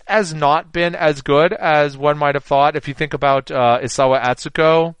 This has not been as good as one might have thought. If you think about Isawa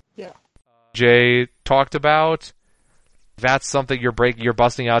Atsuko, Jay talked about, that's something you're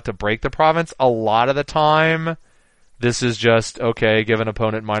busting out to break the province. A lot of the time, this is just, okay, give an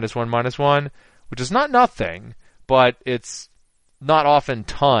opponent -1/-1, which is not nothing, but it's not often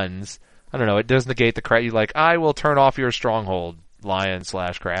tons. I don't know, it does negate the crap. You like, I will turn off your stronghold,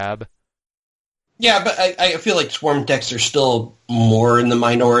 lion/crab. Yeah, but I feel like swarm decks are still more in the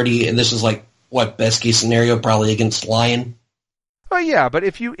minority, and this is like, what, best case scenario, probably against lion? Oh yeah, but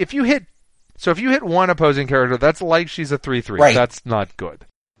if you hit one opposing character, that's like she's a 3/3. Right. That's not good.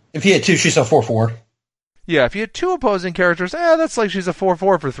 If you hit 2, she's a 4/4. Yeah, if you hit 2 opposing characters, that's like she's a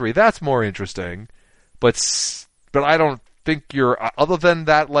 4/4 for 3. That's more interesting. But I don't think you're, other than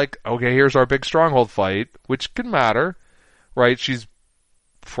that, like, okay, here's our big stronghold fight, which can matter, right? She's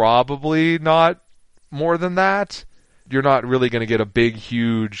probably not more than that. You're not really going to get a big,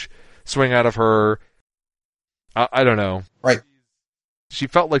 huge swing out of her. I don't know. Right. She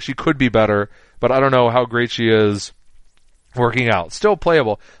felt like she could be better, but I don't know how great she is working out. Still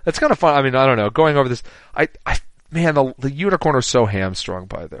playable. It's kind of fun. I mean, I don't know. Going over this, man, the unicorn are so hamstrung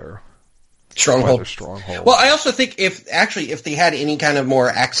by their stronghold. Stronghold. Well, I also think if they had any kind of more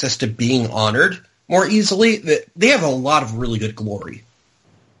access to being honored more easily, they have a lot of really good glory.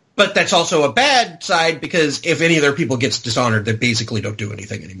 But that's also a bad side because if any of their people gets dishonored, they basically don't do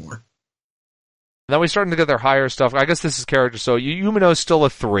anything anymore. Then we starting to get their higher stuff. I guess this is character. So Yumino's still a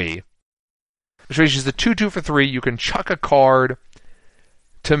 3. Which means she's a 2/2 for 3. You can chuck a card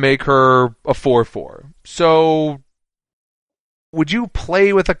to make her a 4/4. So would you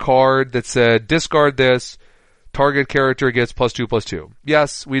play with a card that said, discard this, target character gets +2/+2?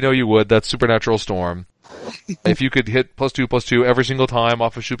 Yes, we know you would. That's Supernatural Storm. If you could hit +2/+2 every single time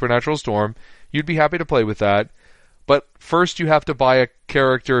off of Supernatural Storm, you'd be happy to play with that. But first you have to buy a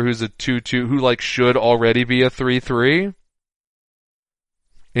character who's a 2/2, who like should already be a 3/3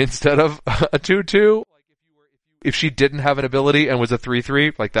 instead of a 2/2. If she didn't have an ability and was a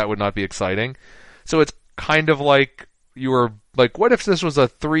 3/3, like that would not be exciting. So it's kind of like you were like, what if this was a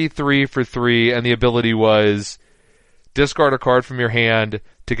 3/3 for 3 and the ability was discard a card from your hand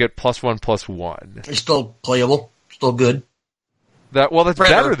to get +1/+1? It's still playable, still good. That's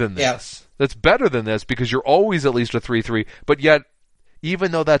better than this. Yeah. That's better than this because you're always at least a 3/3, but yet,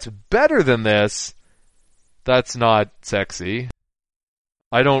 even though that's better than this, that's not sexy.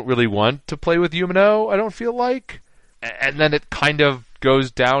 I don't really want to play with Yumino, I don't feel like. And then it kind of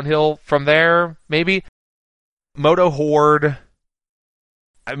goes downhill from there, maybe. Moto Horde,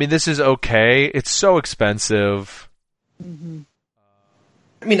 I mean, this is okay. It's so expensive. Mm-hmm.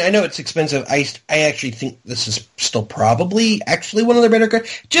 I mean, I know it's expensive. I actually think this is still probably actually one of their better cards.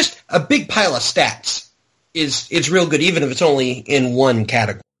 Just a big pile of stats is real good, even if it's only in one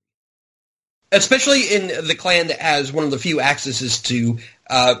category. Especially in the clan that has one of the few accesses to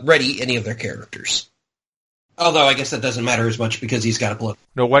ready any of their characters. Although I guess that doesn't matter as much because he's got a blood.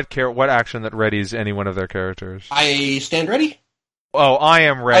 No, what action that readies any one of their characters? I stand ready. Oh, I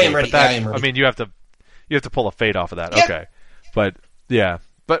am ready. I am ready. I am ready. I mean, you have to pull a fate off of that. Yeah. Okay, but yeah.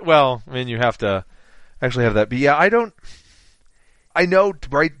 But, well, I mean, you have to actually have that. But, yeah, I know,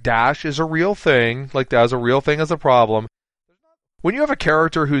 right, dash is a real thing. Like, that is a real thing as a problem. When you have a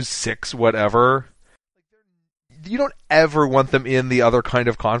character who's 6 whatever, you don't ever want them in the other kind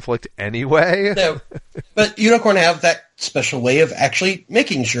of conflict anyway. No, but Unicorn have that special way of actually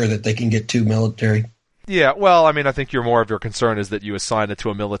making sure that they can get to military. Yeah, well, I mean, I think more of your concern is that you assign it to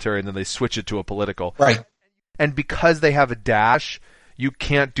a military and then they switch it to a political. Right. and because they have a dash, you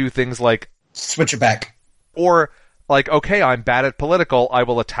can't do things like switch it back. Or, like, okay, I'm bad at political, I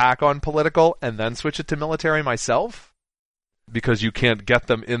will attack on political and then switch it to military myself? Because you can't get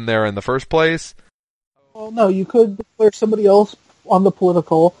them in there in the first place? Well, no, you could declare somebody else on the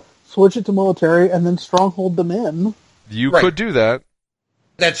political, switch it to military, and then stronghold them in. You could do that.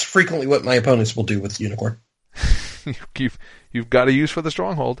 That's frequently what my opponents will do with Unicorn. You've got to use for the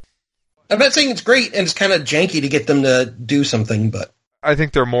stronghold. I'm not saying it's great and it's kind of janky to get them to do something, but I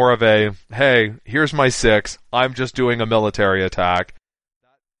think they're more of a, hey, here's my 6, I'm just doing a military attack.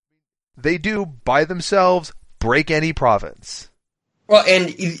 They do, by themselves, break any province. Well, and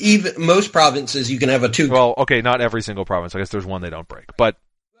even most provinces you can have a 2... Well, okay, not every single province. I guess there's one they don't break. But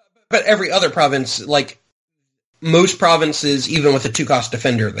every other province, like, most provinces, even with a 2-cost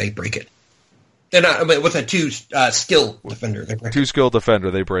defender, they break it. They're not, but with a 2-skill defender, they break it. 2-skill defender,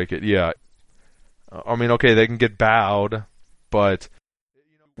 they break it, yeah. I mean, okay, they can get bowed, but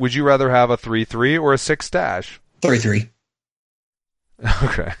would you rather have a 3-3 or a 6 dash? 3-3.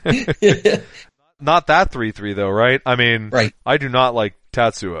 Okay. Not that 3-3 though, right? I mean, right. I do not like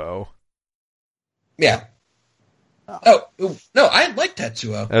Tatsuo. Yeah. Oh, no, I like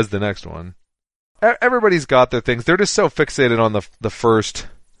Tetsuo. As the next one. Everybody's got their things. They're just so fixated on the first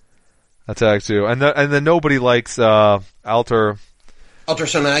attack too. And then nobody likes Alter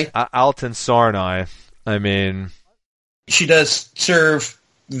Sonai. Alton Sarnai. I mean, she does serve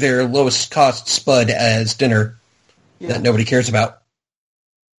their lowest cost spud as dinner that nobody cares about.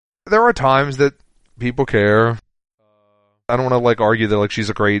 There are times that people care. I don't want to argue that she's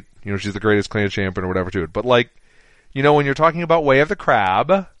a great, she's the greatest clan champion or whatever to it. But when you're talking about Way of the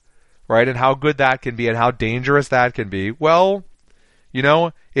Crab, right, and how good that can be and how dangerous that can be, well,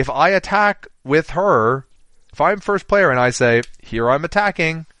 if I attack with her, if I'm first player and I say, here I'm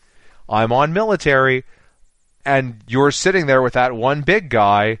attacking, I'm on military, and you're sitting there with that one big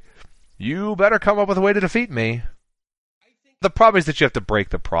guy, you better come up with a way to defeat me. The problem is that you have to break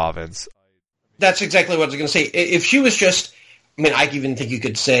the province. That's exactly what I was going to say. If she was just, I even think you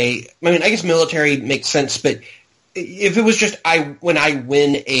could say, I guess military makes sense, but if it was just, when I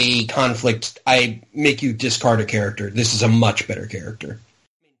win a conflict, I make you discard a character, this is a much better character.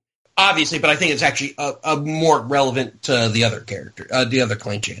 Obviously, but I think it's actually a more relevant to the other character, the other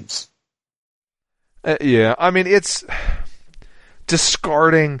clan champs. Yeah, it's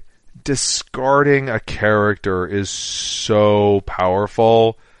discarding a character is so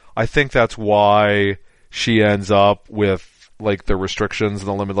powerful. I think that's why she ends up with the restrictions and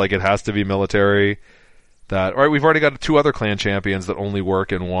the limit, it has to be military. That, all right, we've already got 2 other clan champions that only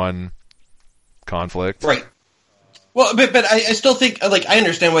work in one conflict. Right. Well, but I still think, I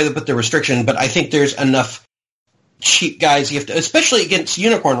understand why they put the restriction, but I think there's enough cheap guys you have to, especially against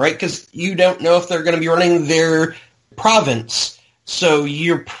Unicorn, right? Because you don't know if they're going to be running their province, so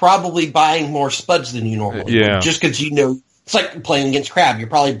you're probably buying more spuds than you normally would. Just because it's like playing against Crab. You're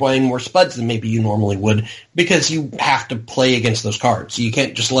probably buying more spuds than maybe you normally would because you have to play against those cards. So you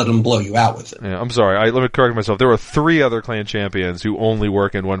can't just let them blow you out with it. Yeah, I'm sorry. Let me correct myself. There are 3 other clan champions who only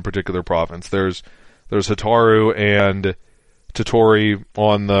work in one particular province. There's Hitaru and Totori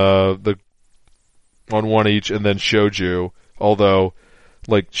on on one each, and then Shoju. Although,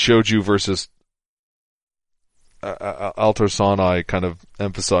 Shoju versus Alter Sonai kind of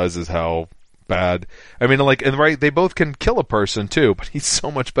emphasizes how bad. They both can kill a person too, but he's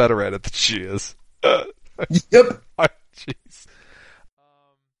so much better at it than she is. Yep. Jeez.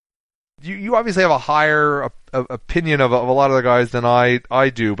 You obviously have a higher opinion of a lot of the guys than I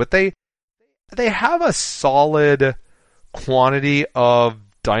do, but they have a solid quantity of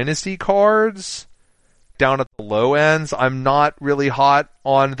dynasty cards down at the low ends. I'm not really hot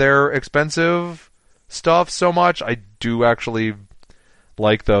on their expensive stuff so much. I do actually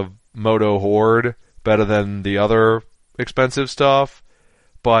like the Moto Horde better than the other expensive stuff,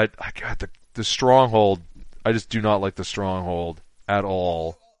 but the Stronghold, I just do not like the Stronghold at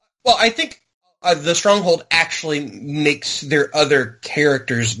all. Well, I think the Stronghold actually makes their other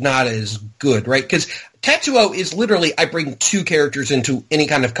characters not as good, right? Because Tetsuo is literally, I bring 2 characters into any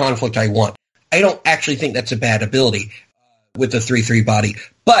kind of conflict I want. I don't actually think that's a bad ability with the 3/3 body.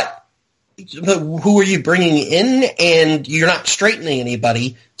 But who are you bringing in? And you're not straightening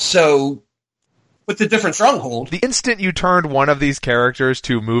anybody. So with the different Stronghold, the instant you turned one of these characters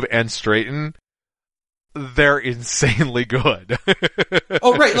to move and straighten, they're insanely good.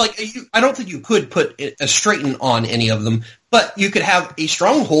 Oh, right. I don't think you could put a straighten on any of them, but you could have a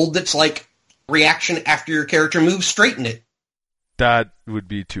Stronghold that's reaction after your character moves, straighten it. That would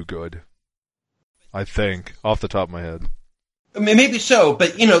be too good. I think, off the top of my head. Maybe so,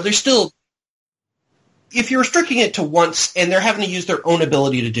 but, there's still... if you're restricting it to once and they're having to use their own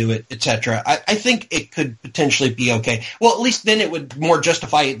ability to do it, etc., I think it could potentially be okay. Well, at least then it would more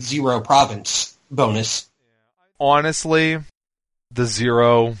justify its 0 province bonus. Honestly, the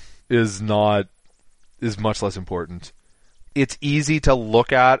 0 is much less important. It's easy to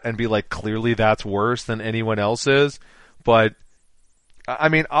look at and be like, clearly that's worse than anyone else's, but I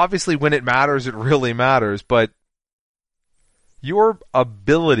mean, obviously when it matters, it really matters, but your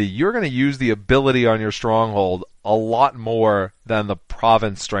ability, you're going to use the ability on your stronghold a lot more than the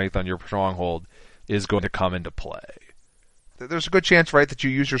province strength on your stronghold is going to come into play. There's a good chance, right, that you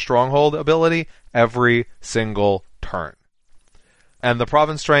use your stronghold ability every single turn. And the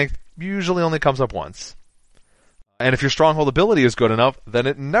province strength usually only comes up once. And if your stronghold ability is good enough, then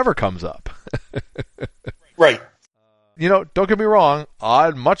it never comes up. Right. You know, don't get me wrong,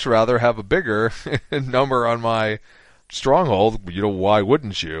 I'd much rather have a bigger number on my stronghold. You know, why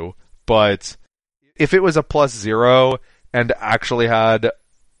wouldn't you? But if it was a +0 and actually had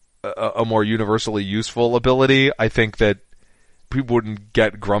a more universally useful ability, I think that people wouldn't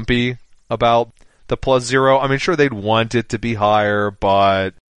get grumpy about the +0. I mean, sure, they'd want it to be higher,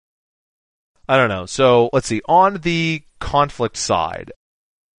 but I don't know. So let's see. On the conflict side,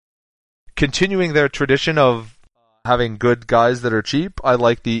 continuing their tradition of having good guys that are cheap, I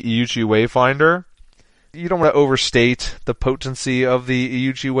like the Iuchi Wayfinder. You don't want to overstate the potency of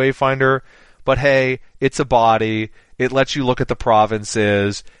the Iuchi Wayfinder, but hey, it's a body. It lets you look at the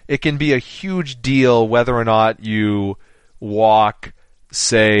provinces. It can be a huge deal whether or not you walk,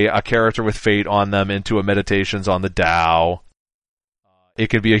 say, a character with Fate on them into a Meditations on the Tao. It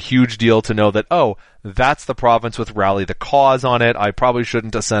can be a huge deal to know that, oh, that's the province with Rally the Cause on it. I probably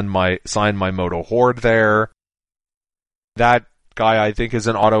shouldn't sign my Moto Horde there. That guy, I think, is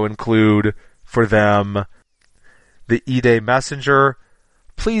an auto-include for them. The E-Day Messenger.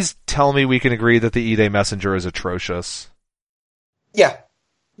 Please tell me we can agree that the E-Day Messenger is atrocious. Yeah.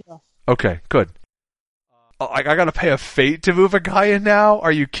 Okay, good. I gotta pay a Fate to move a guy in now?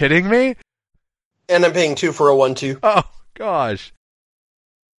 Are you kidding me? And I'm paying 2 for a 1/2. Oh, gosh.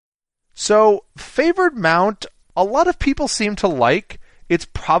 So, favored mount, a lot of people seem to like. It's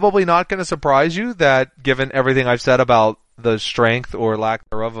probably not going to surprise you that, given everything I've said about the strength or lack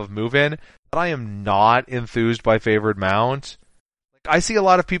thereof of move-in, that I am not enthused by favored mount. I see a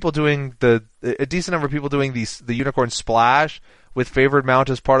lot of people doing a decent number of people doing the Unicorn Splash with favored mount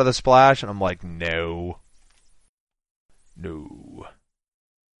as part of the splash, and I'm like, no.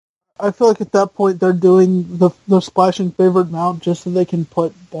 I feel like at that point they're doing the splashing favored mount just so they can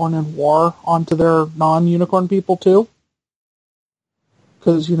put Born in War onto their non-unicorn people too.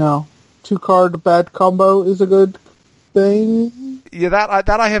 Because, 2-card bad combo is a good thing. Yeah,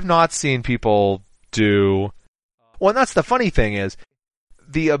 that I have not seen people do. Well, and that's the funny thing is,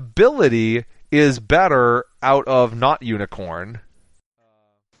 the ability is better out of not unicorn.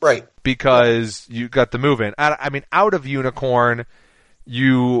 Right. Because you got the move-in. I mean, out of unicorn,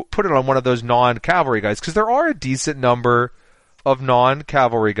 you put it on one of those non-cavalry guys, because there are a decent number of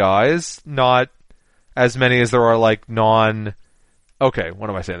non-cavalry guys, not as many as there are like okay, what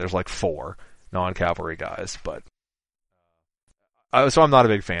am I saying? There's like 4 non-cavalry guys, but so I'm not a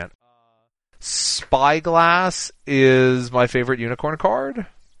big fan. Spyglass is my favorite unicorn card.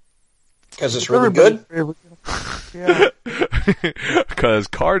 Because it's really good? Yeah. Because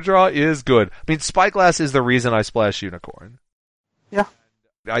card draw is good. I mean, Spyglass is the reason I splash unicorn. Yeah.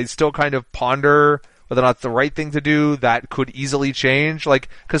 I still kind of ponder whether or not it's the right thing to do. That could easily change.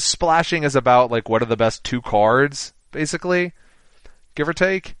 Because splashing is about, what are the best 2 cards, basically? Give or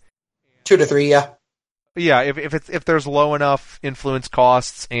take? 2 to 3, yeah. Yeah, if there's low enough influence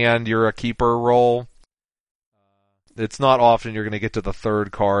costs and you're a keeper roll, it's not often you're going to get to the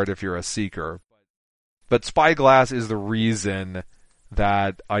 3rd card if you're a seeker. But Spyglass is the reason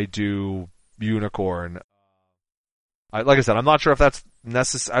that I do unicorn. Like I said, I'm not sure if that's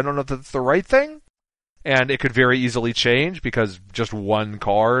necessary. I don't know if that's the right thing, and it could very easily change because just 1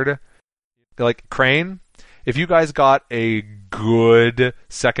 card, like Crane. If you guys got a good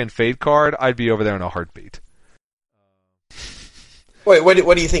second Fate card, I'd be over there in a heartbeat. Wait, what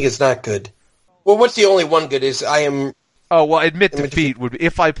do you think is not good? Well, what's the only one good is Oh, well, Admit Defeat would be,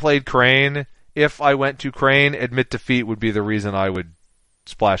 if I played Crane, if I went to Crane, Admit Defeat would be the reason I would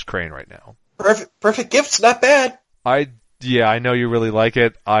splash Crane right now. Perfect Gift's not bad. I know you really like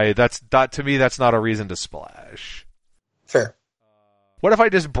it. To me, that's not a reason to splash. Fair. What if I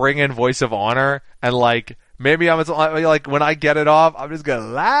just bring in Voice of Honor and maybe I'm when I get it off, I'm just gonna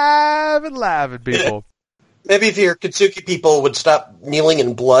laugh at people. Maybe if your Katsuki people would stop kneeling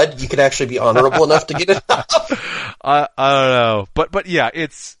in blood, you could actually be honorable enough to get it off. I don't know, but yeah,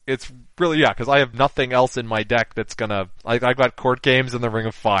 it's really, yeah, because I have nothing else in my deck that's gonna, like, I've got Court Games and the Ring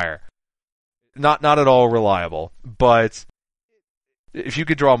of Fire. Not at all reliable, but if you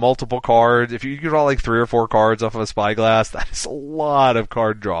could draw multiple cards, if you could draw like 3 or 4 cards off of a Spyglass, that is a lot of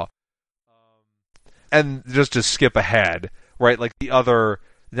card draw. And just to skip ahead, right, like the other,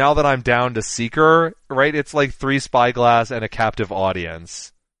 now that I'm down to Seeker, right, it's like 3 Spyglass and a Captive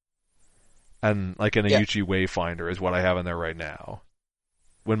Audience. And like an Ayuchi Wayfinder is what I have in there right now.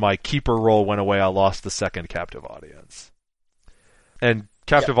 When my Keeper roll went away, I lost the second Captive Audience. And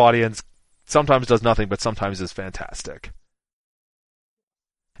Captive Audience sometimes does nothing, but sometimes is fantastic.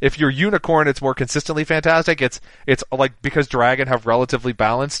 If you're Unicorn, it's more consistently fantastic. It's like, because Dragon have relatively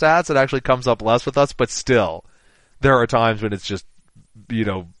balanced stats, it actually comes up less with us, but still, there are times when it's just,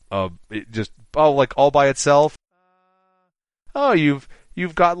 like all by itself. Oh, you've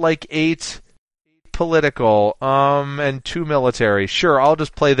got like 8 political, and 2 military. Sure, I'll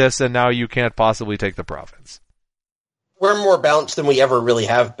just play this, and now you can't possibly take the province. We're more balanced than we ever really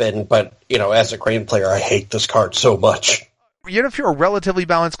have been, but, as a Crane player, I hate this card so much. Even if you're a relatively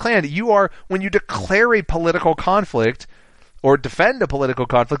balanced clan, when you declare a political conflict, or defend a political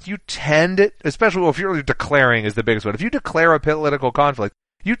conflict, you tend, especially if you're declaring is the biggest one, if you declare a political conflict,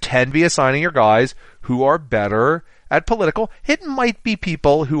 you tend to be assigning your guys who are better at political. It might be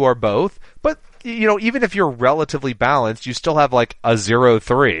people who are both, but even if you're relatively balanced, you still have like a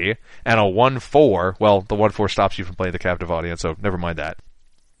 0-3 and a 1-4. Well, the 1-4 stops you from playing the Captive Audience, so never mind that.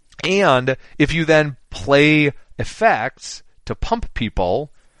 And if you then play effects to pump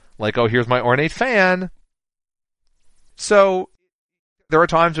people, like, oh, here's my Ornate Fan. So there are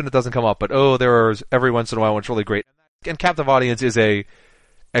times when it doesn't come up, but there's every once in a while when it's really great. And Captive Audience is a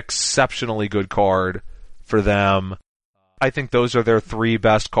exceptionally good card for them. I think those are their 3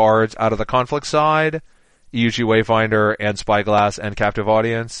 best cards out of the conflict side: Ayuchi Wayfinder and Spyglass and Captive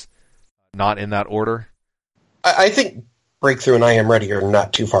Audience. Not in that order. I think Breakthrough and I Am Ready are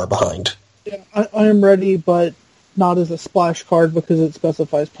not too far behind. Yeah, I Am Ready, but not as a splash card because it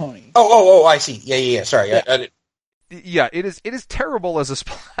specifies pony. Oh, I see. Yeah. Sorry. Yeah. It is terrible as a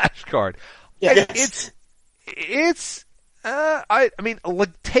splash card. Yeah. I mean,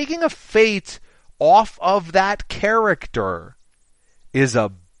 like, taking a Fate off of that character is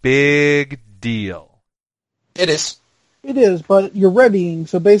a big deal. It is. It is, but you're readying,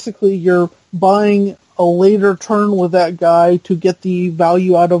 so basically you're buying a later turn with that guy to get the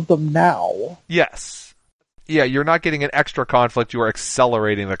value out of them now. Yes. Yeah, you're not getting an extra conflict, you are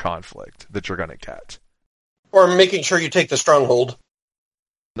accelerating the conflict that you're going to get. Or making sure you take the Stronghold.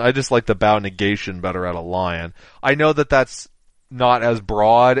 I just like the Bow Negation better out of Lion. I know that that's not as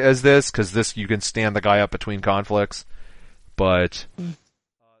broad as this, because this, you can stand the guy up between conflicts. But,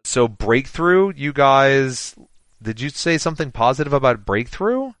 so Breakthrough, you guys, did you say something positive about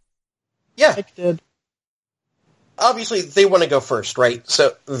Breakthrough? Yeah. I did. Obviously, they want to go first, right?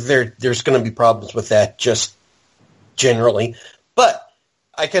 So there's going to be problems with that, just generally. But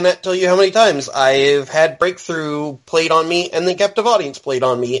I cannot tell you how many times I've had Breakthrough played on me, and then Captive Audience played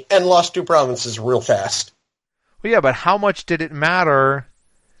on me, and lost 2 provinces real fast. Well, yeah, but how much did it matter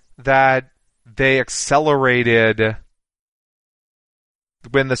that they accelerated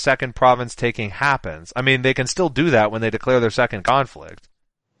when the second province taking happens? I mean, they can still do that when they declare their second conflict.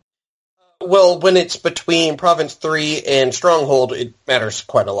 Well, when it's between Province 3 and Stronghold, it matters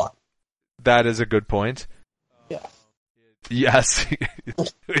quite a lot. That is a good point. Yeah. Yes,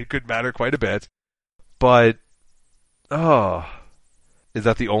 it could matter quite a bit. But, is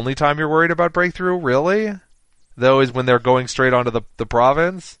that the only time you're worried about Breakthrough? Really? Though, is when they're going straight onto the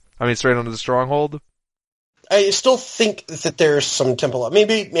province? I mean, straight onto the Stronghold? I still think that there's some temple.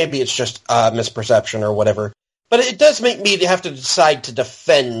 Maybe it's just misperception or whatever. But it does make me have to decide to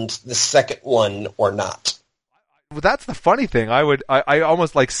defend the second one or not. Well, that's the funny thing. I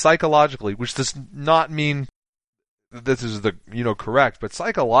almost, like, psychologically, which does not mean that this is the, correct, but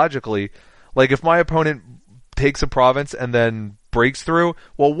psychologically, like, if my opponent takes a province and then breaks through,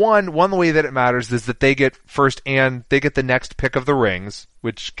 well, one way that it matters is that they get first and they get the next pick of the rings,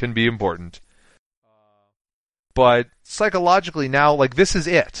 which can be important. But psychologically now, like, this is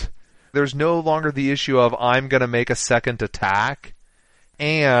it. There's no longer the issue of I'm going to make a second attack,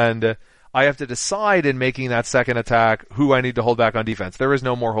 and I have to decide in making that second attack who I need to hold back on defense. There is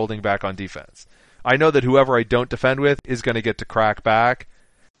no more holding back on defense. I know that whoever I don't defend with is going to get to crack back.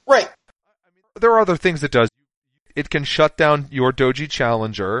 Right. There are other things it does. It can shut down your Doji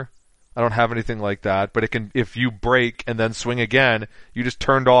Challenger. I don't have anything like that, but it can, if you break and then swing again, you just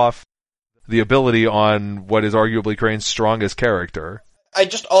turned off the ability on what is arguably Crane's strongest character. I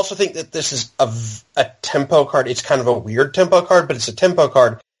just also think that this is a tempo card. It's kind of a weird tempo card, but it's a tempo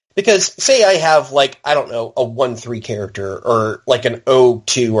card. Because say I have, like, I don't know, a 1-3 character, or like an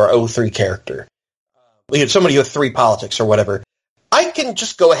 0-2 or 0-3 character. Somebody with 3 politics or whatever. I can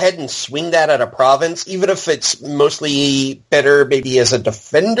just go ahead and swing that at a province, even if it's mostly better maybe as a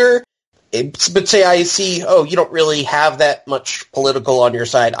defender. But say I see, you don't really have that much political on your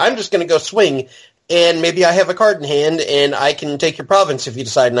side. I'm just going to go swing, and maybe I have a card in hand, and I can take your province if you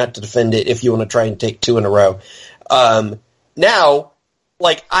decide not to defend it, if you want to try and take 2 in a row. Now,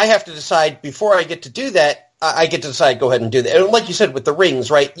 like, I have to decide, before I get to do that, I get to decide, go ahead and do that. And like you said, with the rings,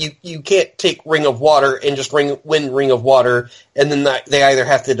 right, you can't take Ring of Water and just win Ring of Water, and then they either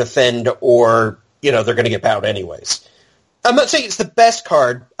have to defend or, they're going to get bowed anyways. I'm not saying it's the best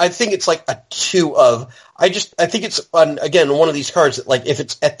card. I think it's like a 2 of. I think it's, again, one of these cards that, like, if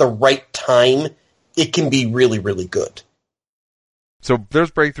it's at the right time, it can be really, really good. So there's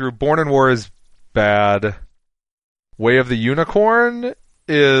Breakthrough. Born in War is bad. Way of the Unicorn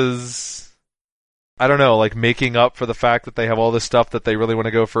is, I don't know, like making up for the fact that they have all this stuff that they really want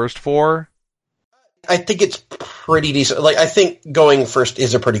to go first for? I think it's pretty decent. Like, I think going first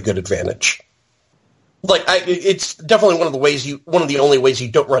is a pretty good advantage. Like, it's definitely one of the only ways you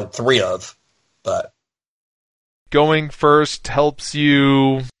don't run 3 of, but going first helps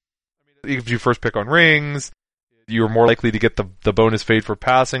you. If you first pick on rings, you're more likely to get the bonus fate for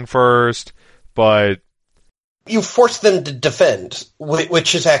passing first, but you force them to defend,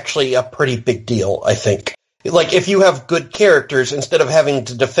 which is actually a pretty big deal, I think. Like, if you have good characters, instead of having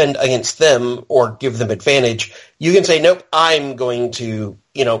to defend against them or give them advantage, you can say, nope, I'm going to,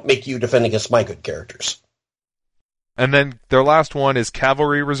 make you defend against my good characters. And then their last one is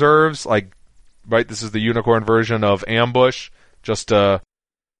Cavalry Reserves. Like, right, this is the Unicorn version of Ambush, just to,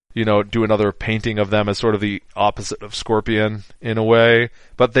 do another painting of them as sort of the opposite of Scorpion in a way.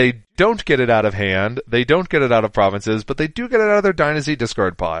 But they don't get it out of hand. They don't get it out of provinces, but they do get it out of their Dynasty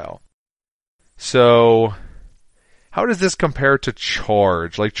discard pile. So, how does this compare to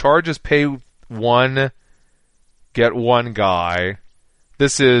Charge? Like, Charge is pay 1, get 1 guy.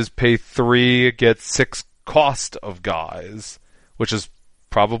 This is pay 3, get 6 cost of guys, which is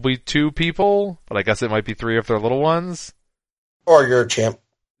probably 2 people, but I guess it might be 3 if they're little ones. Or you're a champ.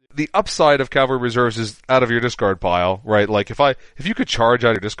 The upside of Cavalry Reserves is out of your discard pile, right? Like, if you could charge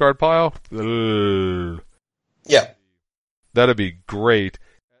out of your discard pile, yeah, that'd be great.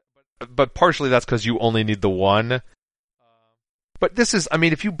 But partially that's because you only need the 1. But this is,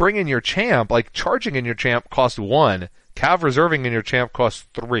 if you bring in your champ, like, charging in your champ costs 1, Cav reserving in your champ costs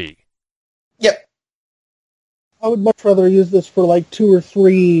 3. Yep. I would much rather use this for like 2 or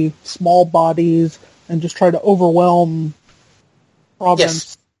 3 small bodies and just try to overwhelm province.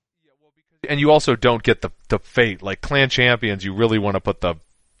 Yes. And you also don't get the fate. Like, clan champions, you really want to put the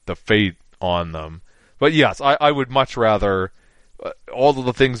fate on them. But yes, I would much rather, all of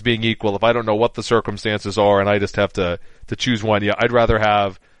the things being equal, if I don't know what the circumstances are and I just have to choose one, yeah, I'd rather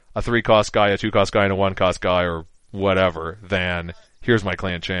have a 3-cost guy, a 2-cost guy, and a 1-cost guy, or whatever, than here's my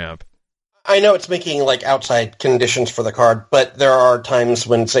clan champ. I know it's making, like, outside conditions for the card, but there are times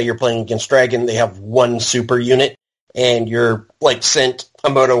when, say, you're playing against Dragon, they have 1 super unit, and you're, like, sent a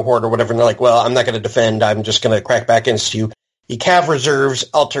Moto Horde or whatever, and they're like, well, I'm not going to defend, I'm just going to crack back against you. You Cav reserves,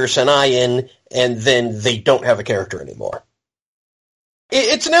 Alter Senai in, and then they don't have a character anymore.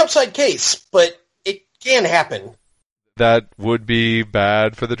 It's an outside case, but it can happen. That would be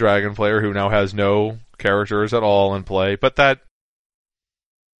bad for the Dragon player who now has no characters at all in play, but that,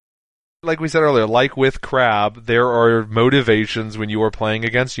 like we said earlier, like with Crab, there are motivations when you are playing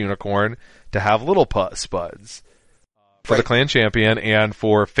against Unicorn to have little spuds. For the clan champion and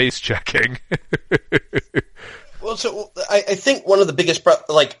for face checking. Well, so I think one of the biggest,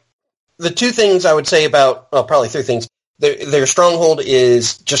 the 2 things I would say about, well, probably 3 things. Their stronghold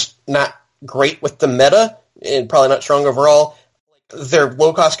is just not great with the meta, and probably not strong overall. Their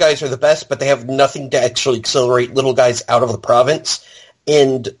low-cost guys are the best, but they have nothing to actually accelerate little guys out of the province.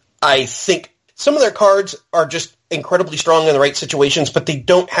 And I think some of their cards are just incredibly strong in the right situations, but they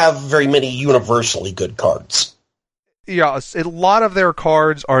don't have very many universally good cards. Yeah, a lot of their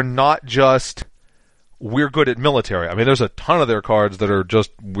cards are not just, we're good at military. There's a ton of their cards that are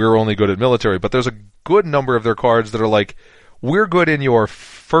just, we're only good at military, but there's a good number of their cards that are like, we're good in your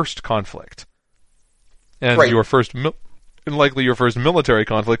first conflict. And right. your first, likely your first military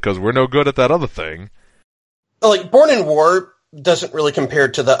conflict, because we're no good at that other thing. Like, Born in War doesn't really compare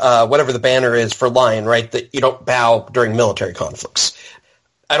to the, whatever the banner is for Lion, right? That you don't bow during military conflicts.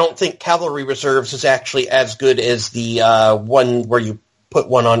 I don't think Cavalry Reserves is actually as good as the one where you put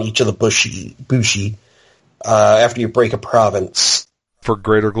one on each of the Bushi after you break a province. For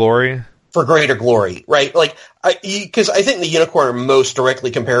greater glory? For greater glory, right? Like, because I think the Unicorn are most directly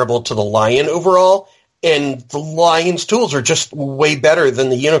comparable to the Lion overall, and the Lion's tools are just way better than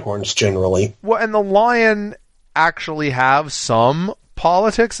the Unicorns generally. Well, and the Lion actually have some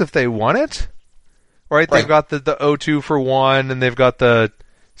politics if they want it, right? They've got the O2 for 1, and they've got the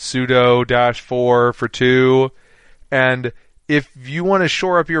pseudo-4 for 2, and if you want to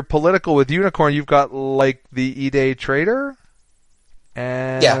shore up your political with Unicorn, you've got, like, the E-Day Trader,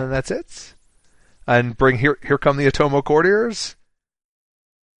 and that's it. And bring here come the Atomo Courtiers.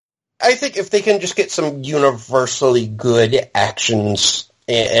 I think if they can just get some universally good actions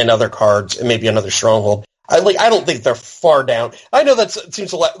and other cards, and maybe another Stronghold, I don't think they're far down. I know it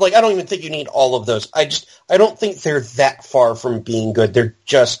seems a lot. Like, I don't even think you need all of those. I don't think they're that far from being good. They're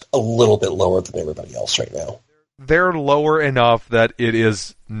just a little bit lower than everybody else right now. They're lower enough that it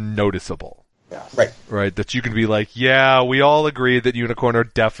is noticeable. Yeah. Right, that you can be like, yeah, we all agree that Unicorn are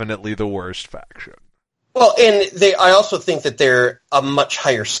definitely the worst faction. Well, and I also think that they're a much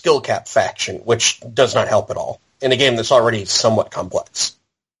higher skill cap faction, which does not help at all in a game that's already somewhat complex.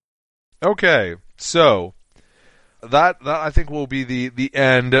 Okay, so that I think will be the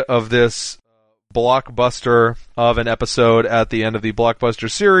end of this blockbuster of an episode at the end of the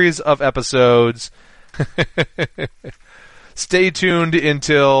blockbuster series of episodes. Stay tuned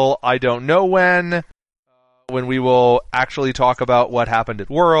until I don't know when we will actually talk about what happened at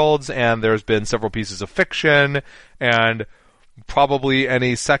Worlds, and there's been several pieces of fiction, and probably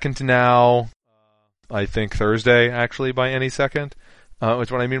any second now, I think Thursday, actually, by any second,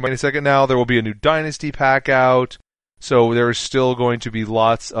 which what I mean by any second now, there will be a new Dynasty pack out, so there's still going to be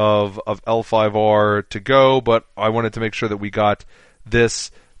lots of L5R to go, but I wanted to make sure that we got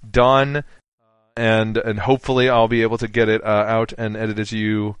this done, and hopefully I'll be able to get it out and edited to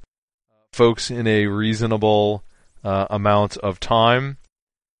you folks in a reasonable amount of time.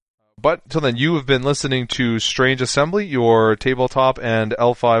 But till then, you have been listening to Strange Assembly, your tabletop and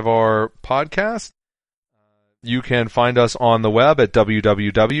L5R podcast. You can find us on the web at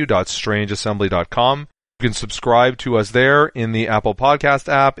www.strangeassembly.com. You can subscribe to us there in the Apple Podcast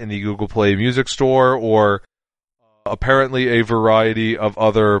app, in the Google Play Music Store, or apparently a variety of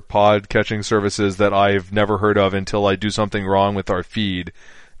other pod-catching services that I've never heard of until I do something wrong with our feed,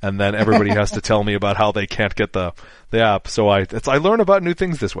 and then everybody has to tell me about how they can't get the app. So I learn about new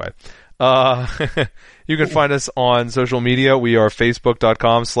things this way. You can find us on social media. We are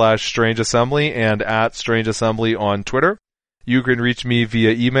facebook.com/strangeassembly and @strangeassembly on Twitter. You can reach me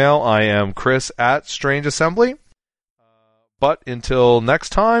via email. I am Chris@strangeassembly. But until next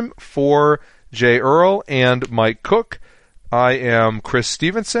time, for Jay Earl and Mike Cook, I am Chris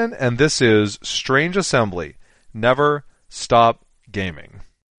Stevenson, and this is Strange Assembly. Never stop gaming.